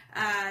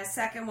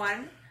 Second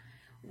one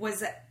was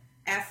that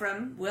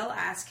Ephraim will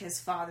ask his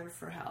father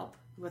for help.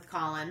 With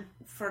Colin.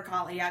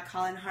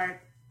 Colin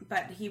Hart,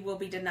 but he will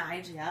be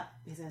denied. Yeah.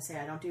 He's going to say,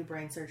 I don't do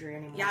brain surgery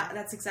anymore. Yeah,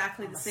 that's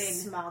exactly I'm the a same.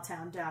 small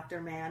town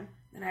doctor, man.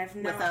 And I have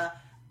no... With a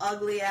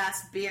ugly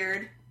ass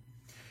beard.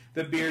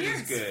 The beard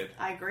is good.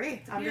 I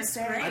agree. I'm beard's just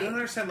saying. great. I don't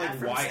understand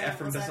why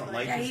Ephraim doesn't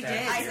like his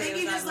dad. I think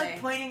he's just ugly.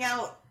 like pointing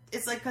out.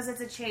 It's like because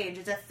it's a change.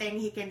 It's a thing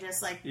he can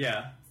just like.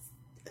 Yeah.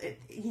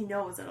 He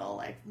knows it'll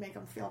like make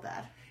him feel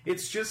bad.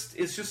 It's just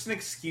an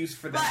excuse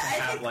for them But to I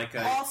have think like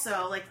a.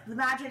 also like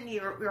imagine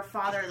your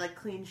father like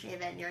clean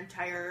shaven your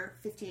entire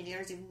 15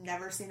 years. You've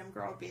never seen him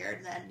grow a beard,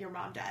 and then your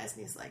mom dies,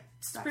 and he's like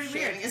stop pretty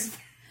shaving weird. his.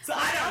 So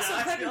I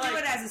also couldn't do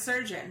it as a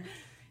surgeon.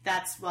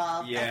 That's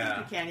I Yeah.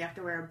 think you can. You have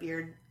to wear a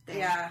beard thing.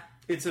 Yeah.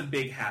 It's a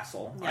big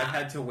hassle. Yeah. I've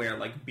had to wear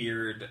like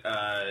beard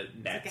nets.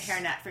 Like a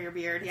hairnet for your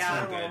beard. It's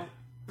Yeah. so good.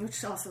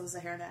 Which also is a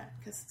hairnet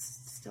because it's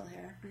still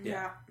hair.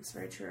 Yeah, it's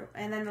very true.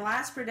 And then the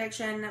last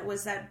prediction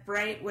was that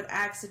Bright would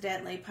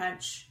accidentally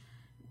punch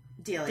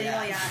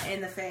Delia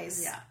in the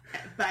face. Yeah,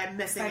 by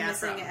missing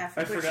Ephraim, I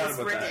which forgot is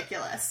about that.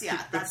 ridiculous.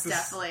 Yeah, that's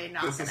definitely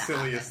not going to That's happen. the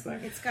silliest thing.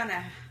 It's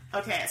gonna.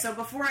 Okay, so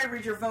before I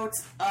read your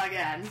votes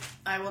again,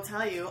 I will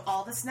tell you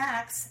all the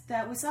snacks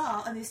that we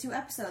saw in these 2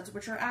 episodes,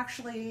 which are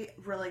actually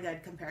really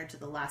good compared to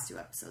the last 2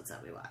 episodes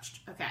that we watched.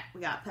 Okay, we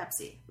got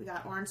Pepsi, we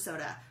got orange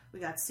soda, we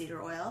got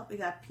cedar oil, we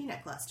got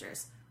peanut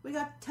clusters, we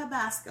got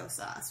Tabasco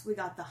sauce, we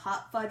got the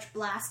hot fudge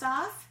blast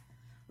off,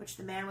 which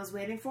the man was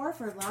waiting for a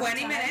long 20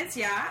 time. minutes,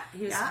 yeah.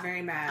 He was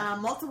very mad.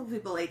 Multiple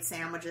people ate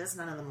sandwiches.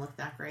 None of them looked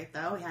that great,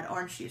 though. We had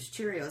orange juice,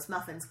 Cheerios,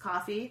 muffins,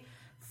 coffee,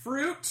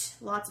 fruit,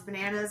 lots of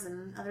bananas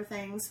and other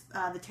things.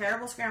 The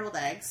terrible scrambled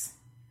eggs.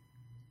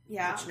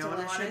 Yeah, which no one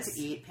wanted delicious. to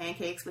eat.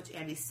 Pancakes, which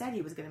Andy said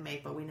he was going to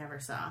make, but we never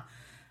saw.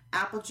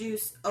 Apple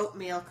juice,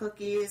 oatmeal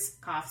cookies,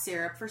 cough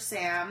syrup for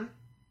Sam.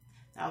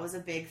 That was a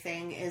big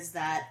thing, is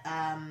that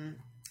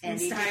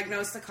Andy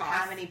diagnosed the didn't cough.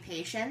 have any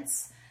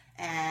patients.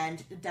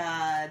 And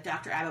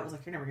Dr. Abbott was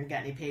like, you're never going to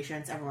get any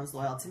patients. Everyone's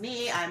loyal to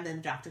me. I've been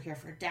the doctor here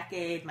for a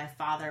decade. My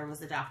father was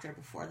the doctor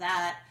before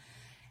that.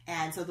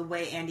 And so the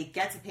way Andy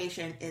gets a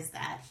patient is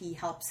that he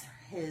helps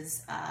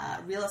his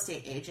real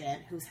estate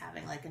agent who's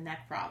having like a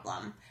neck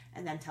problem,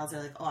 and then tells her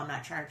like, "Oh, I'm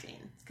not charging,"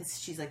 because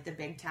she's like the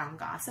big town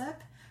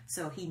gossip.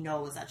 So he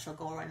knows that she'll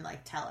go and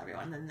like tell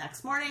everyone. And then the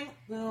next morning,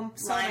 boom,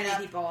 So line many up.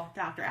 people.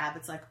 Dr.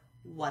 Abbott's like,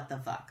 "What the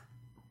fuck?"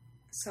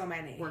 So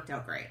many. Worked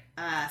out great.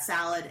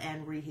 Salad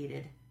and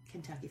reheated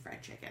Kentucky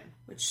Fried Chicken,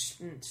 which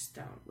just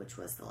don't. Which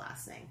was the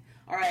last thing.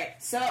 All right,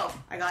 so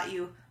I got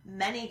you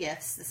many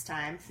gifts this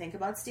time. Think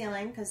about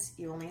stealing because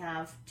you only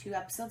have 2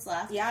 episodes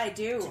left. Yeah, I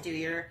do. To do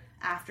your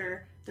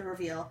after the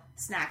reveal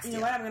snack steal. You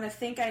know what? I'm going to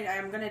think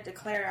I'm going to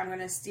declare I'm going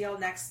to steal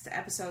next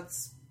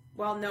episode's.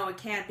 Well, no, it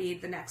can't be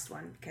the next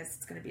one because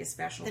it's going to be a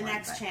special The one.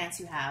 next chance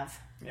you have.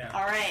 Yeah.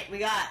 All right, we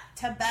got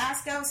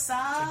Tabasco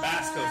sauce.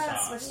 Tabasco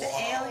sauce. Which the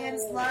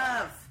aliens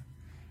love.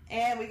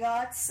 And we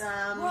got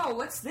some... Whoa,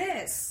 what's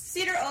this?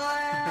 Cedar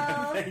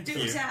oil. Thank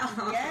you.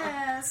 Downtown.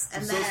 Yes. I'm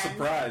And so then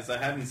surprised. I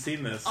hadn't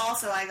seen this.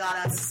 also I got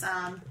us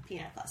some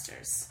peanut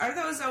clusters. Are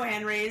those O.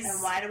 Henry's?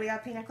 And why do we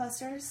have peanut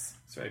clusters?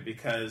 That's right,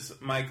 because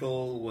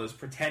Michael was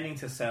pretending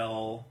to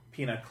sell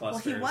peanut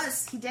clusters. Well,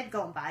 he did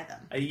go and buy them.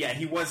 Yeah,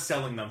 he was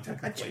selling them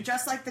technically.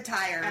 Just like the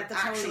tire At the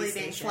actually police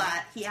being station.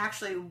 flat, he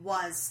actually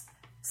was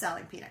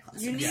selling peanut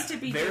clusters. You need to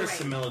be doing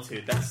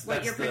verisimilitude. That's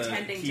what you're the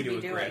pretending key to be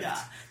a doing. grip. Yeah,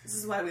 this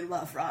is why we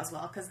love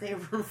Roswell, because they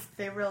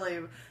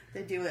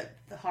do it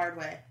the hard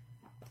way.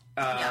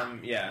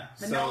 Yeah.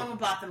 But So no one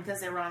bought them because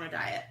they were on a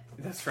diet.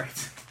 that's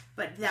right.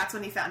 But that's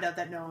when he found out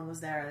that no one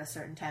was there at a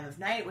certain time of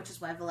night, which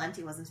is why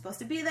Valenti wasn't supposed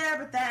to be there,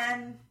 but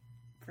then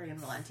friggin'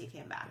 Valenti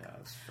came back. Yeah,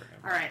 that's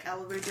friggin' All right, I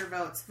will read your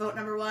votes. Vote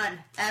number 1,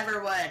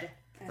 Everwood.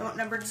 Vote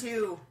number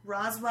 2,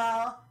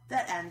 Roswell.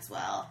 That ends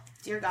well.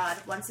 Dear God,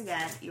 once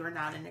again, you are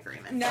not in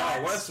agreement. No,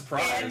 Oh, what a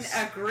surprise.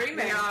 In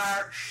agreement. We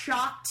are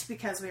shocked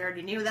because we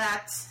already knew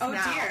that. Oh,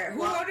 Now, dear.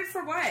 Who voted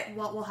for what?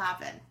 What will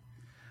happen?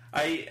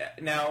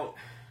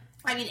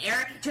 I mean,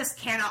 Eric just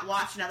cannot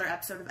watch another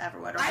episode of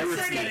Everwood, or I'm he's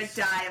pretty- going to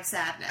die of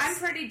sadness. I'm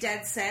pretty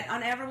dead set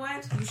on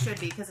Everwood. You should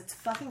be, because it's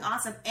fucking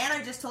awesome. And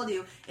I just told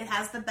you, it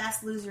has the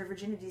best lose your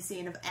virginity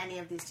scene of any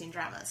of these teen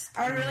dramas.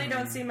 I really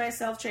don't see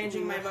myself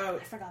changing my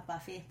vote. I forgot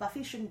Buffy.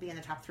 Buffy shouldn't be in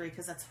the top 3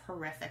 because that's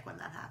horrific when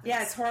that happens.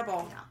 Yeah, it's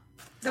horrible. Yeah.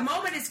 The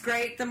moment is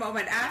great. The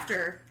moment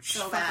after,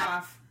 So fuck bad.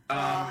 off.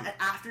 And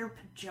after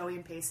Joey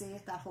and Pacey,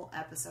 that whole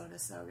episode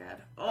is so good.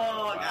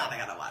 Oh, God, I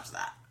gotta watch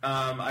that.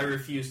 I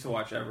refuse to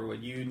watch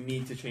Everwood. You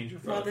need to change your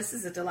vote. Well, this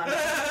is a dilemma.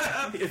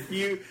 if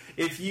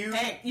you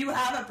Hey, you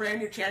have a brand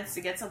new chance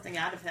to get something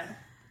out of him.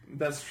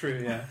 That's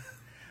true, yeah.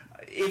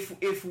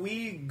 If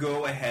we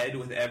go ahead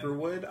with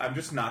Everwood, I'm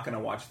just not going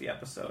to watch the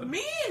episode.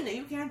 Mean,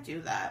 you can't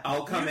do that.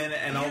 I'll come in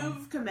and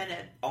You've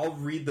committed. I'll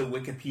read the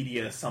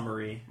Wikipedia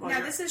summary.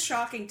 Now, this is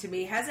shocking to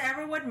me. Has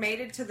Everwood made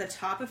it to the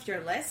top of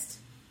your list?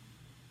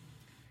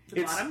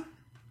 The bottom?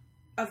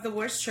 Of the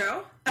worst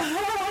show?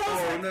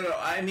 Oh, no.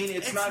 I mean,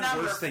 it's not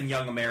number- worse than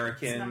Young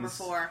Americans. It's number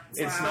 4.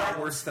 It's not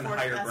worse than fourth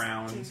Higher best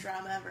Ground. teen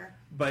drama ever.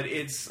 But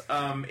it's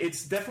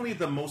definitely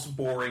the most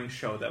boring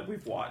show that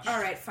we've watched.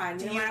 All right, fine.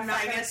 You know what? I'm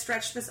not going to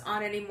stretch this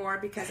on anymore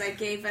because I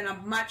gave in a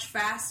much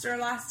faster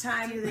last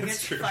time. Do you think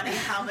it's funny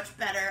how much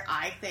better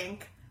I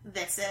think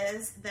this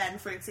is than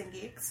Freaks and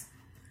Geeks?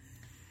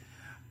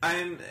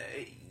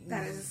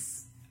 That is...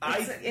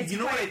 It's you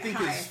know what I quite think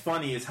high. is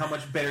funny is how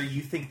much better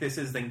you think this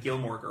is than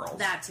Gilmore Girls.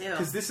 That too.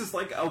 Because this is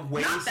like a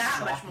way Not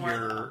that much more,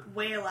 softer. though.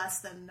 Way less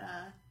than...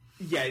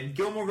 Yeah,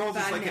 Gilmore Girls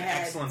is like an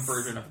Bunheads. excellent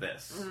version of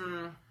this.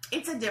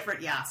 It's a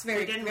different, It's very-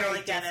 we didn't very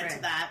really get different.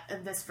 into that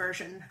in this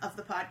version of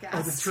the podcast.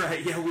 Oh, that's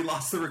right. Yeah, we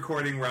lost the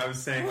recording where I was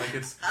saying like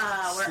it's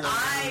Where slow.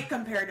 I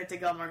compared it to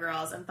Gilmore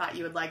Girls and thought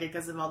you would like it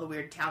because of all the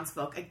weird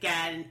townsfolk.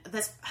 Again,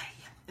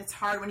 it's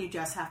hard when you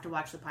just have to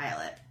watch the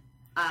pilot.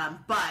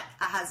 But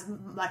as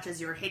much as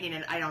you're hating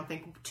it, I don't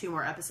think 2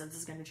 more episodes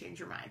is going to change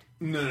your mind.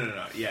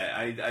 No. Yeah,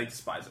 I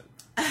despise it.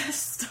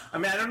 I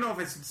mean, I don't know if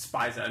it's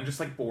despise it. I'm just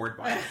like bored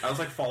by it. I was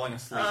like falling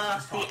asleep.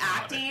 just The talking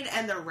about acting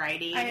and the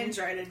writing. I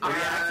enjoyed it. it. The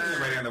acting and the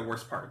writing are the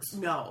worst parts.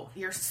 No,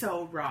 you're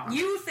so wrong.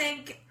 You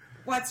think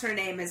what's her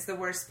name is the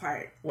worst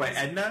part? What,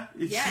 Edna?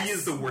 Yes. She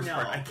is the worst No.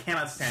 part. I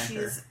cannot stand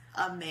her. She's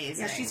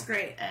amazing. Yeah, she's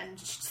great.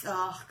 And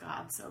oh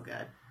god, so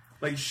good.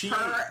 Like she,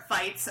 Her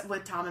fights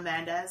with Tom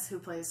Mendez, who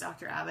plays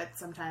Dr. Abbott,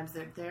 sometimes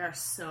they are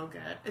so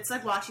good. It's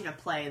like watching a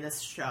play.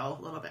 This show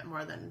a little bit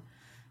more than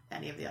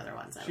any of the other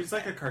ones. she's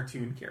like a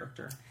cartoon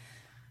character.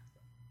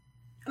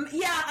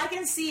 Yeah, I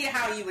can see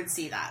how you would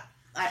see that.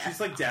 She's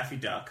like Daffy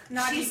Duck.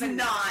 She's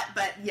not,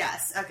 but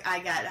yes, I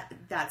get it.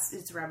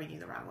 It's rubbing you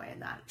the wrong way in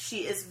that.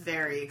 She is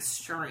very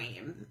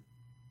extreme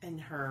in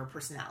her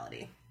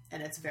personality,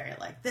 and it's very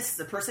like, this is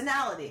a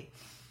personality.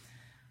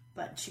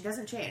 But she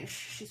doesn't change.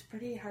 She's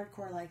pretty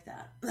hardcore like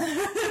that.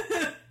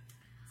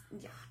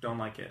 Don't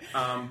like it.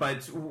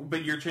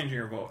 But you're changing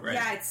your vote, right?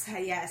 Yeah,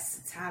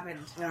 it's happened.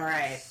 All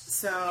right,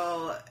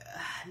 so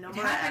no It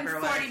more happened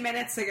Everwood. 40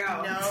 minutes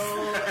ago.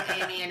 No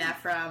Amy and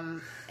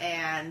Ephraim,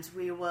 and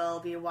we will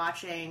be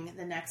watching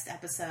the next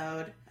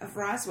episode of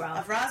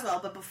Roswell.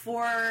 But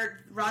before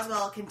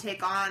Roswell can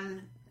take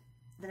on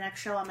the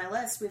next show on my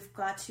list, we've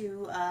got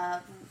to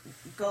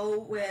go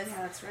with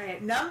that's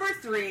right. number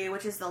 3,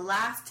 which is the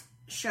last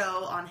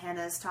show on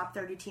Hannah's top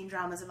 30 teen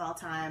dramas of all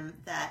time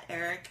that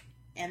Eric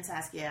and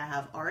Saskia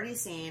have already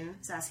seen.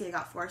 Saskia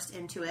got forced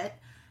into it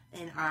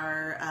in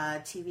our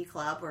TV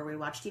club where we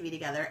watch TV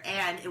together,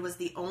 and it was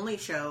the only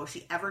show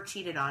she ever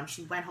cheated on.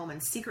 She went home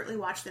and secretly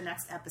watched the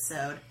next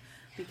episode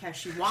because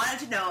she wanted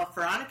to know if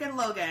Veronica and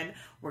Logan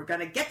were going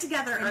to get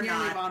together or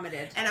not.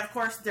 Vomited. And of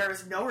course, there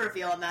was no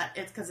reveal in that.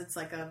 It's because it's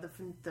like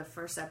the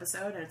first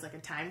episode, and it's like a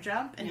time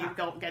jump, and you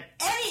don't get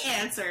any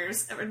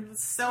answers. It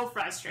was so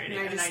frustrating.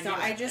 And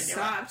I just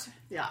stopped.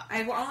 Yeah,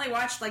 I only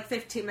watched like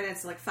 15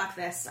 minutes. Like, fuck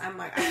this. I'm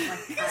like,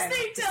 because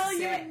they tell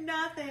you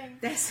nothing.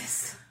 This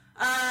is.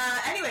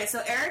 Anyway,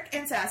 so Eric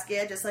and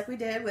Saskia, just like we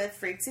did with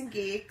Freaks and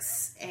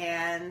Geeks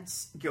and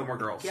Gilmore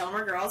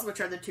Girls, which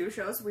are the two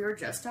shows we were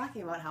just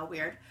talking about. How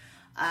weird.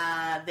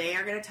 They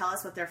are going to tell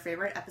us what their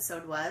favorite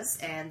episode was,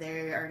 and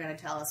they are going to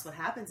tell us what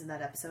happens in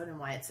that episode and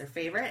why it's their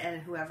favorite,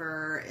 and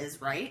whoever is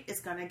right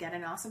is going to get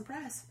an awesome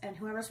prize, and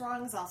whoever's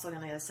wrong is also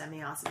going to get a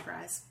semi-awesome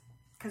prize.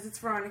 Because it's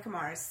Veronica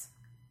Mars.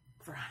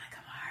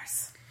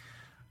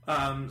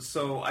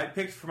 So I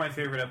picked for my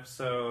favorite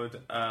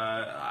episode,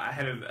 I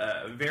had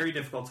a very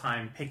difficult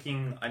time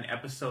picking an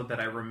episode that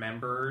I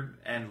remembered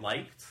and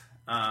liked.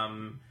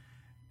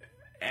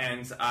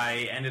 And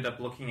I ended up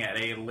looking at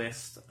a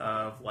list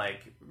of,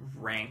 like,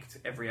 ranked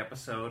every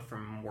episode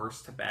from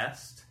worst to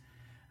best.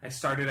 I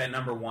started at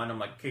number 1. I'm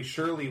like, okay,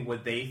 surely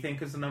what they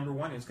think is the number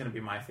 1 is going to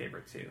be my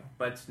favorite too.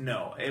 But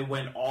no,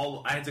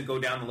 I had to go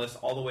down the list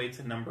all the way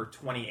to number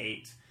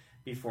 28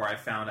 before I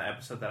found an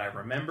episode that I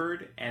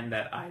remembered and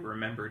that I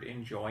remembered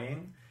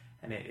enjoying.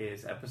 And it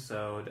is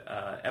episode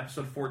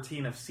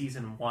 14 of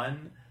season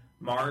 1,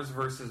 Mars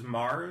vs.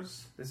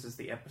 Mars. This is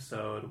the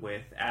episode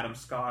with Adam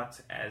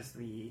Scott as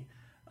the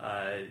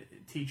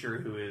teacher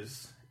who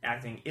is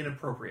acting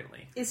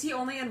inappropriately. Is he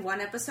only in one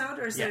episode,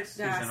 or is yes,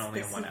 it? He's only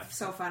in one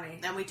episode. So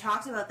funny. And we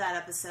talked about that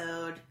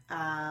episode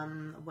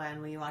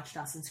when we watched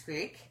Dawson's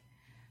Creek,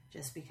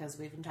 just because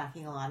we've been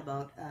talking a lot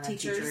about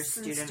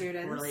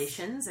teacher-student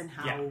relations and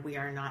how we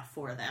are not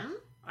for them.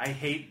 I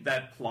hate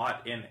that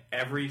plot in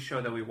every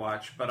show that we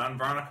watch, but on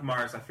Veronica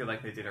Mars, I feel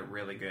like they did it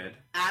really good.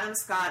 Adam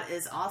Scott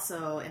is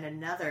also in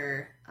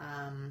another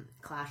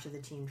Clash of the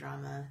Teen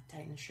Drama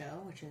Titan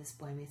show, which is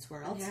Boy Meets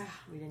World. Yeah.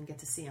 We didn't get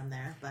to see him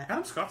there, but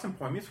Adam Scott's in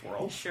Boy Meets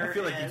World? He sure I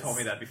feel like is. you told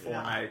me that before.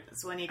 Yeah. And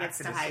it's when he gets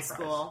to acted high as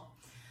surprised. school.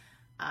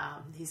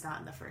 He's not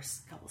in the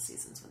first couple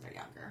seasons when they're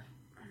younger.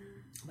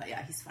 But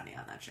yeah, he's funny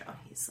on that show.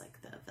 He's like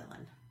the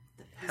villain.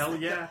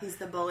 He's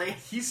the bully.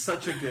 He's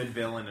such a good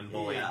villain and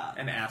bully. Yeah.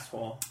 An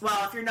asshole.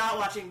 Well, if you're not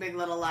watching Big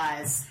Little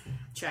Lies,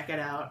 check it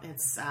out.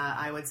 It's,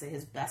 I would say,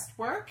 his best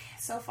work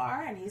so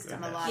far, and he's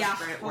done a lot of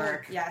great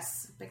work.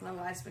 Yes, Big Little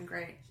Lies has been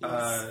great.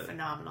 He's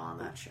phenomenal on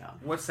that show.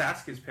 What's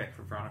Saskia's pick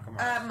for Veronica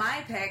Mars?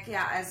 My pick,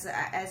 as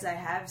I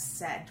have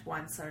said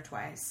once or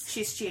twice.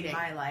 She's cheating. In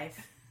my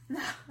life.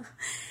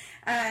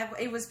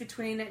 It was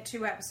between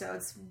 2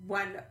 episodes,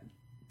 one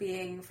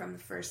being from the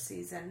first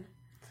season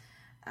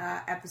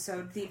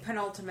episode, the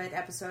penultimate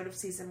episode of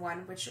season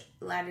 1, which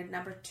landed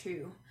number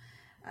 2,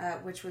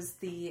 which was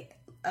a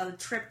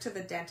trip to the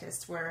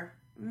dentist where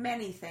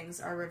many things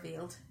are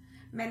revealed.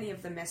 Many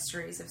of the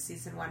mysteries of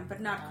season 1,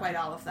 but not quite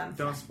all of them.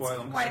 Don't spoil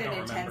them. Quite an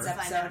intense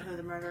episode. Find out who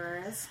the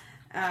murderer is.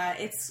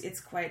 It's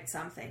quite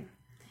something.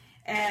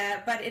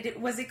 But it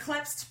was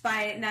eclipsed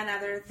by none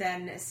other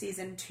than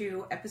season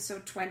 2,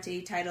 episode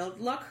 20,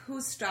 titled "Look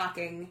Who's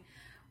Stalking,"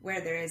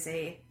 where there is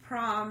a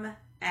prom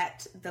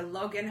at the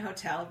Logan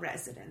Hotel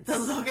residence. The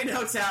Logan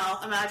Hotel.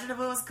 Imagine if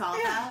it was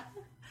called that.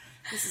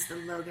 This is the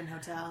Logan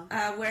Hotel.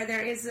 Where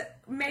there is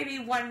maybe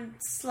one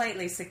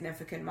slightly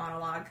significant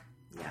monologue.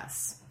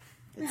 Yes.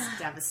 It's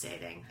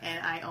devastating.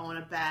 And I own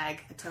a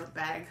tote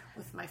bag,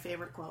 with my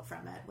favorite quote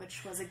from it,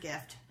 which was a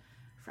gift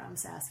from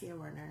Saskia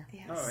Werner.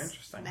 Yes. Oh,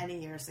 interesting.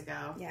 Many years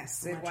ago.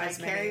 Yes, which it was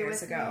I many carry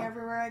years with ago. me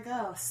everywhere I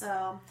go.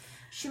 So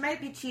she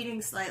might be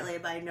cheating slightly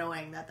by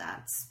knowing that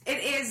that's... It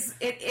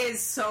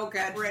is so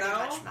good, pretty though.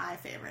 much my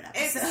favorite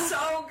episode. It's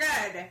so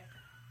good.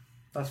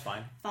 That's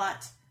fine.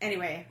 Thought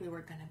anyway, we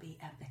were going to be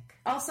epic.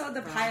 Also,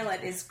 the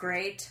pilot is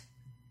great.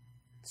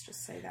 Let's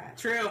just say that.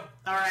 True.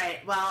 All right.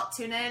 Well,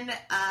 tune in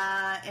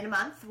a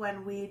month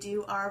when we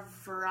do our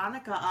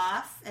Veronica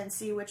off and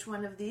see which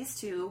one of these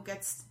two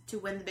gets to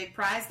win the big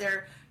prize.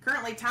 They're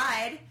currently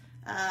tied.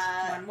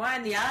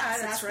 1-1. Yeah,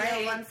 that's Saskia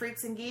right. won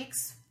Freaks and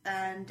Geeks,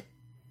 and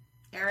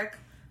Eric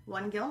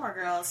won Gilmore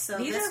Girls. So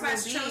Neither this of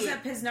us will chose be... a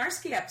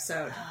Pisnarski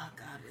episode. Oh,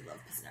 God, we love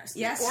Pisnarski.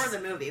 Yes. Or the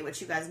movie,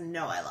 which you guys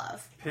know I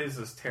love. Piz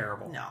is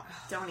terrible. No,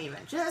 don't even.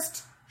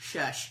 Just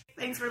shush.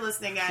 Thanks for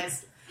listening,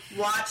 guys.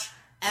 Watch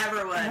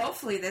Everwood. And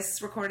hopefully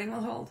this recording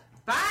will hold.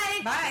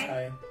 Bye.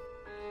 Bye.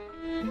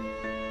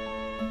 Bye.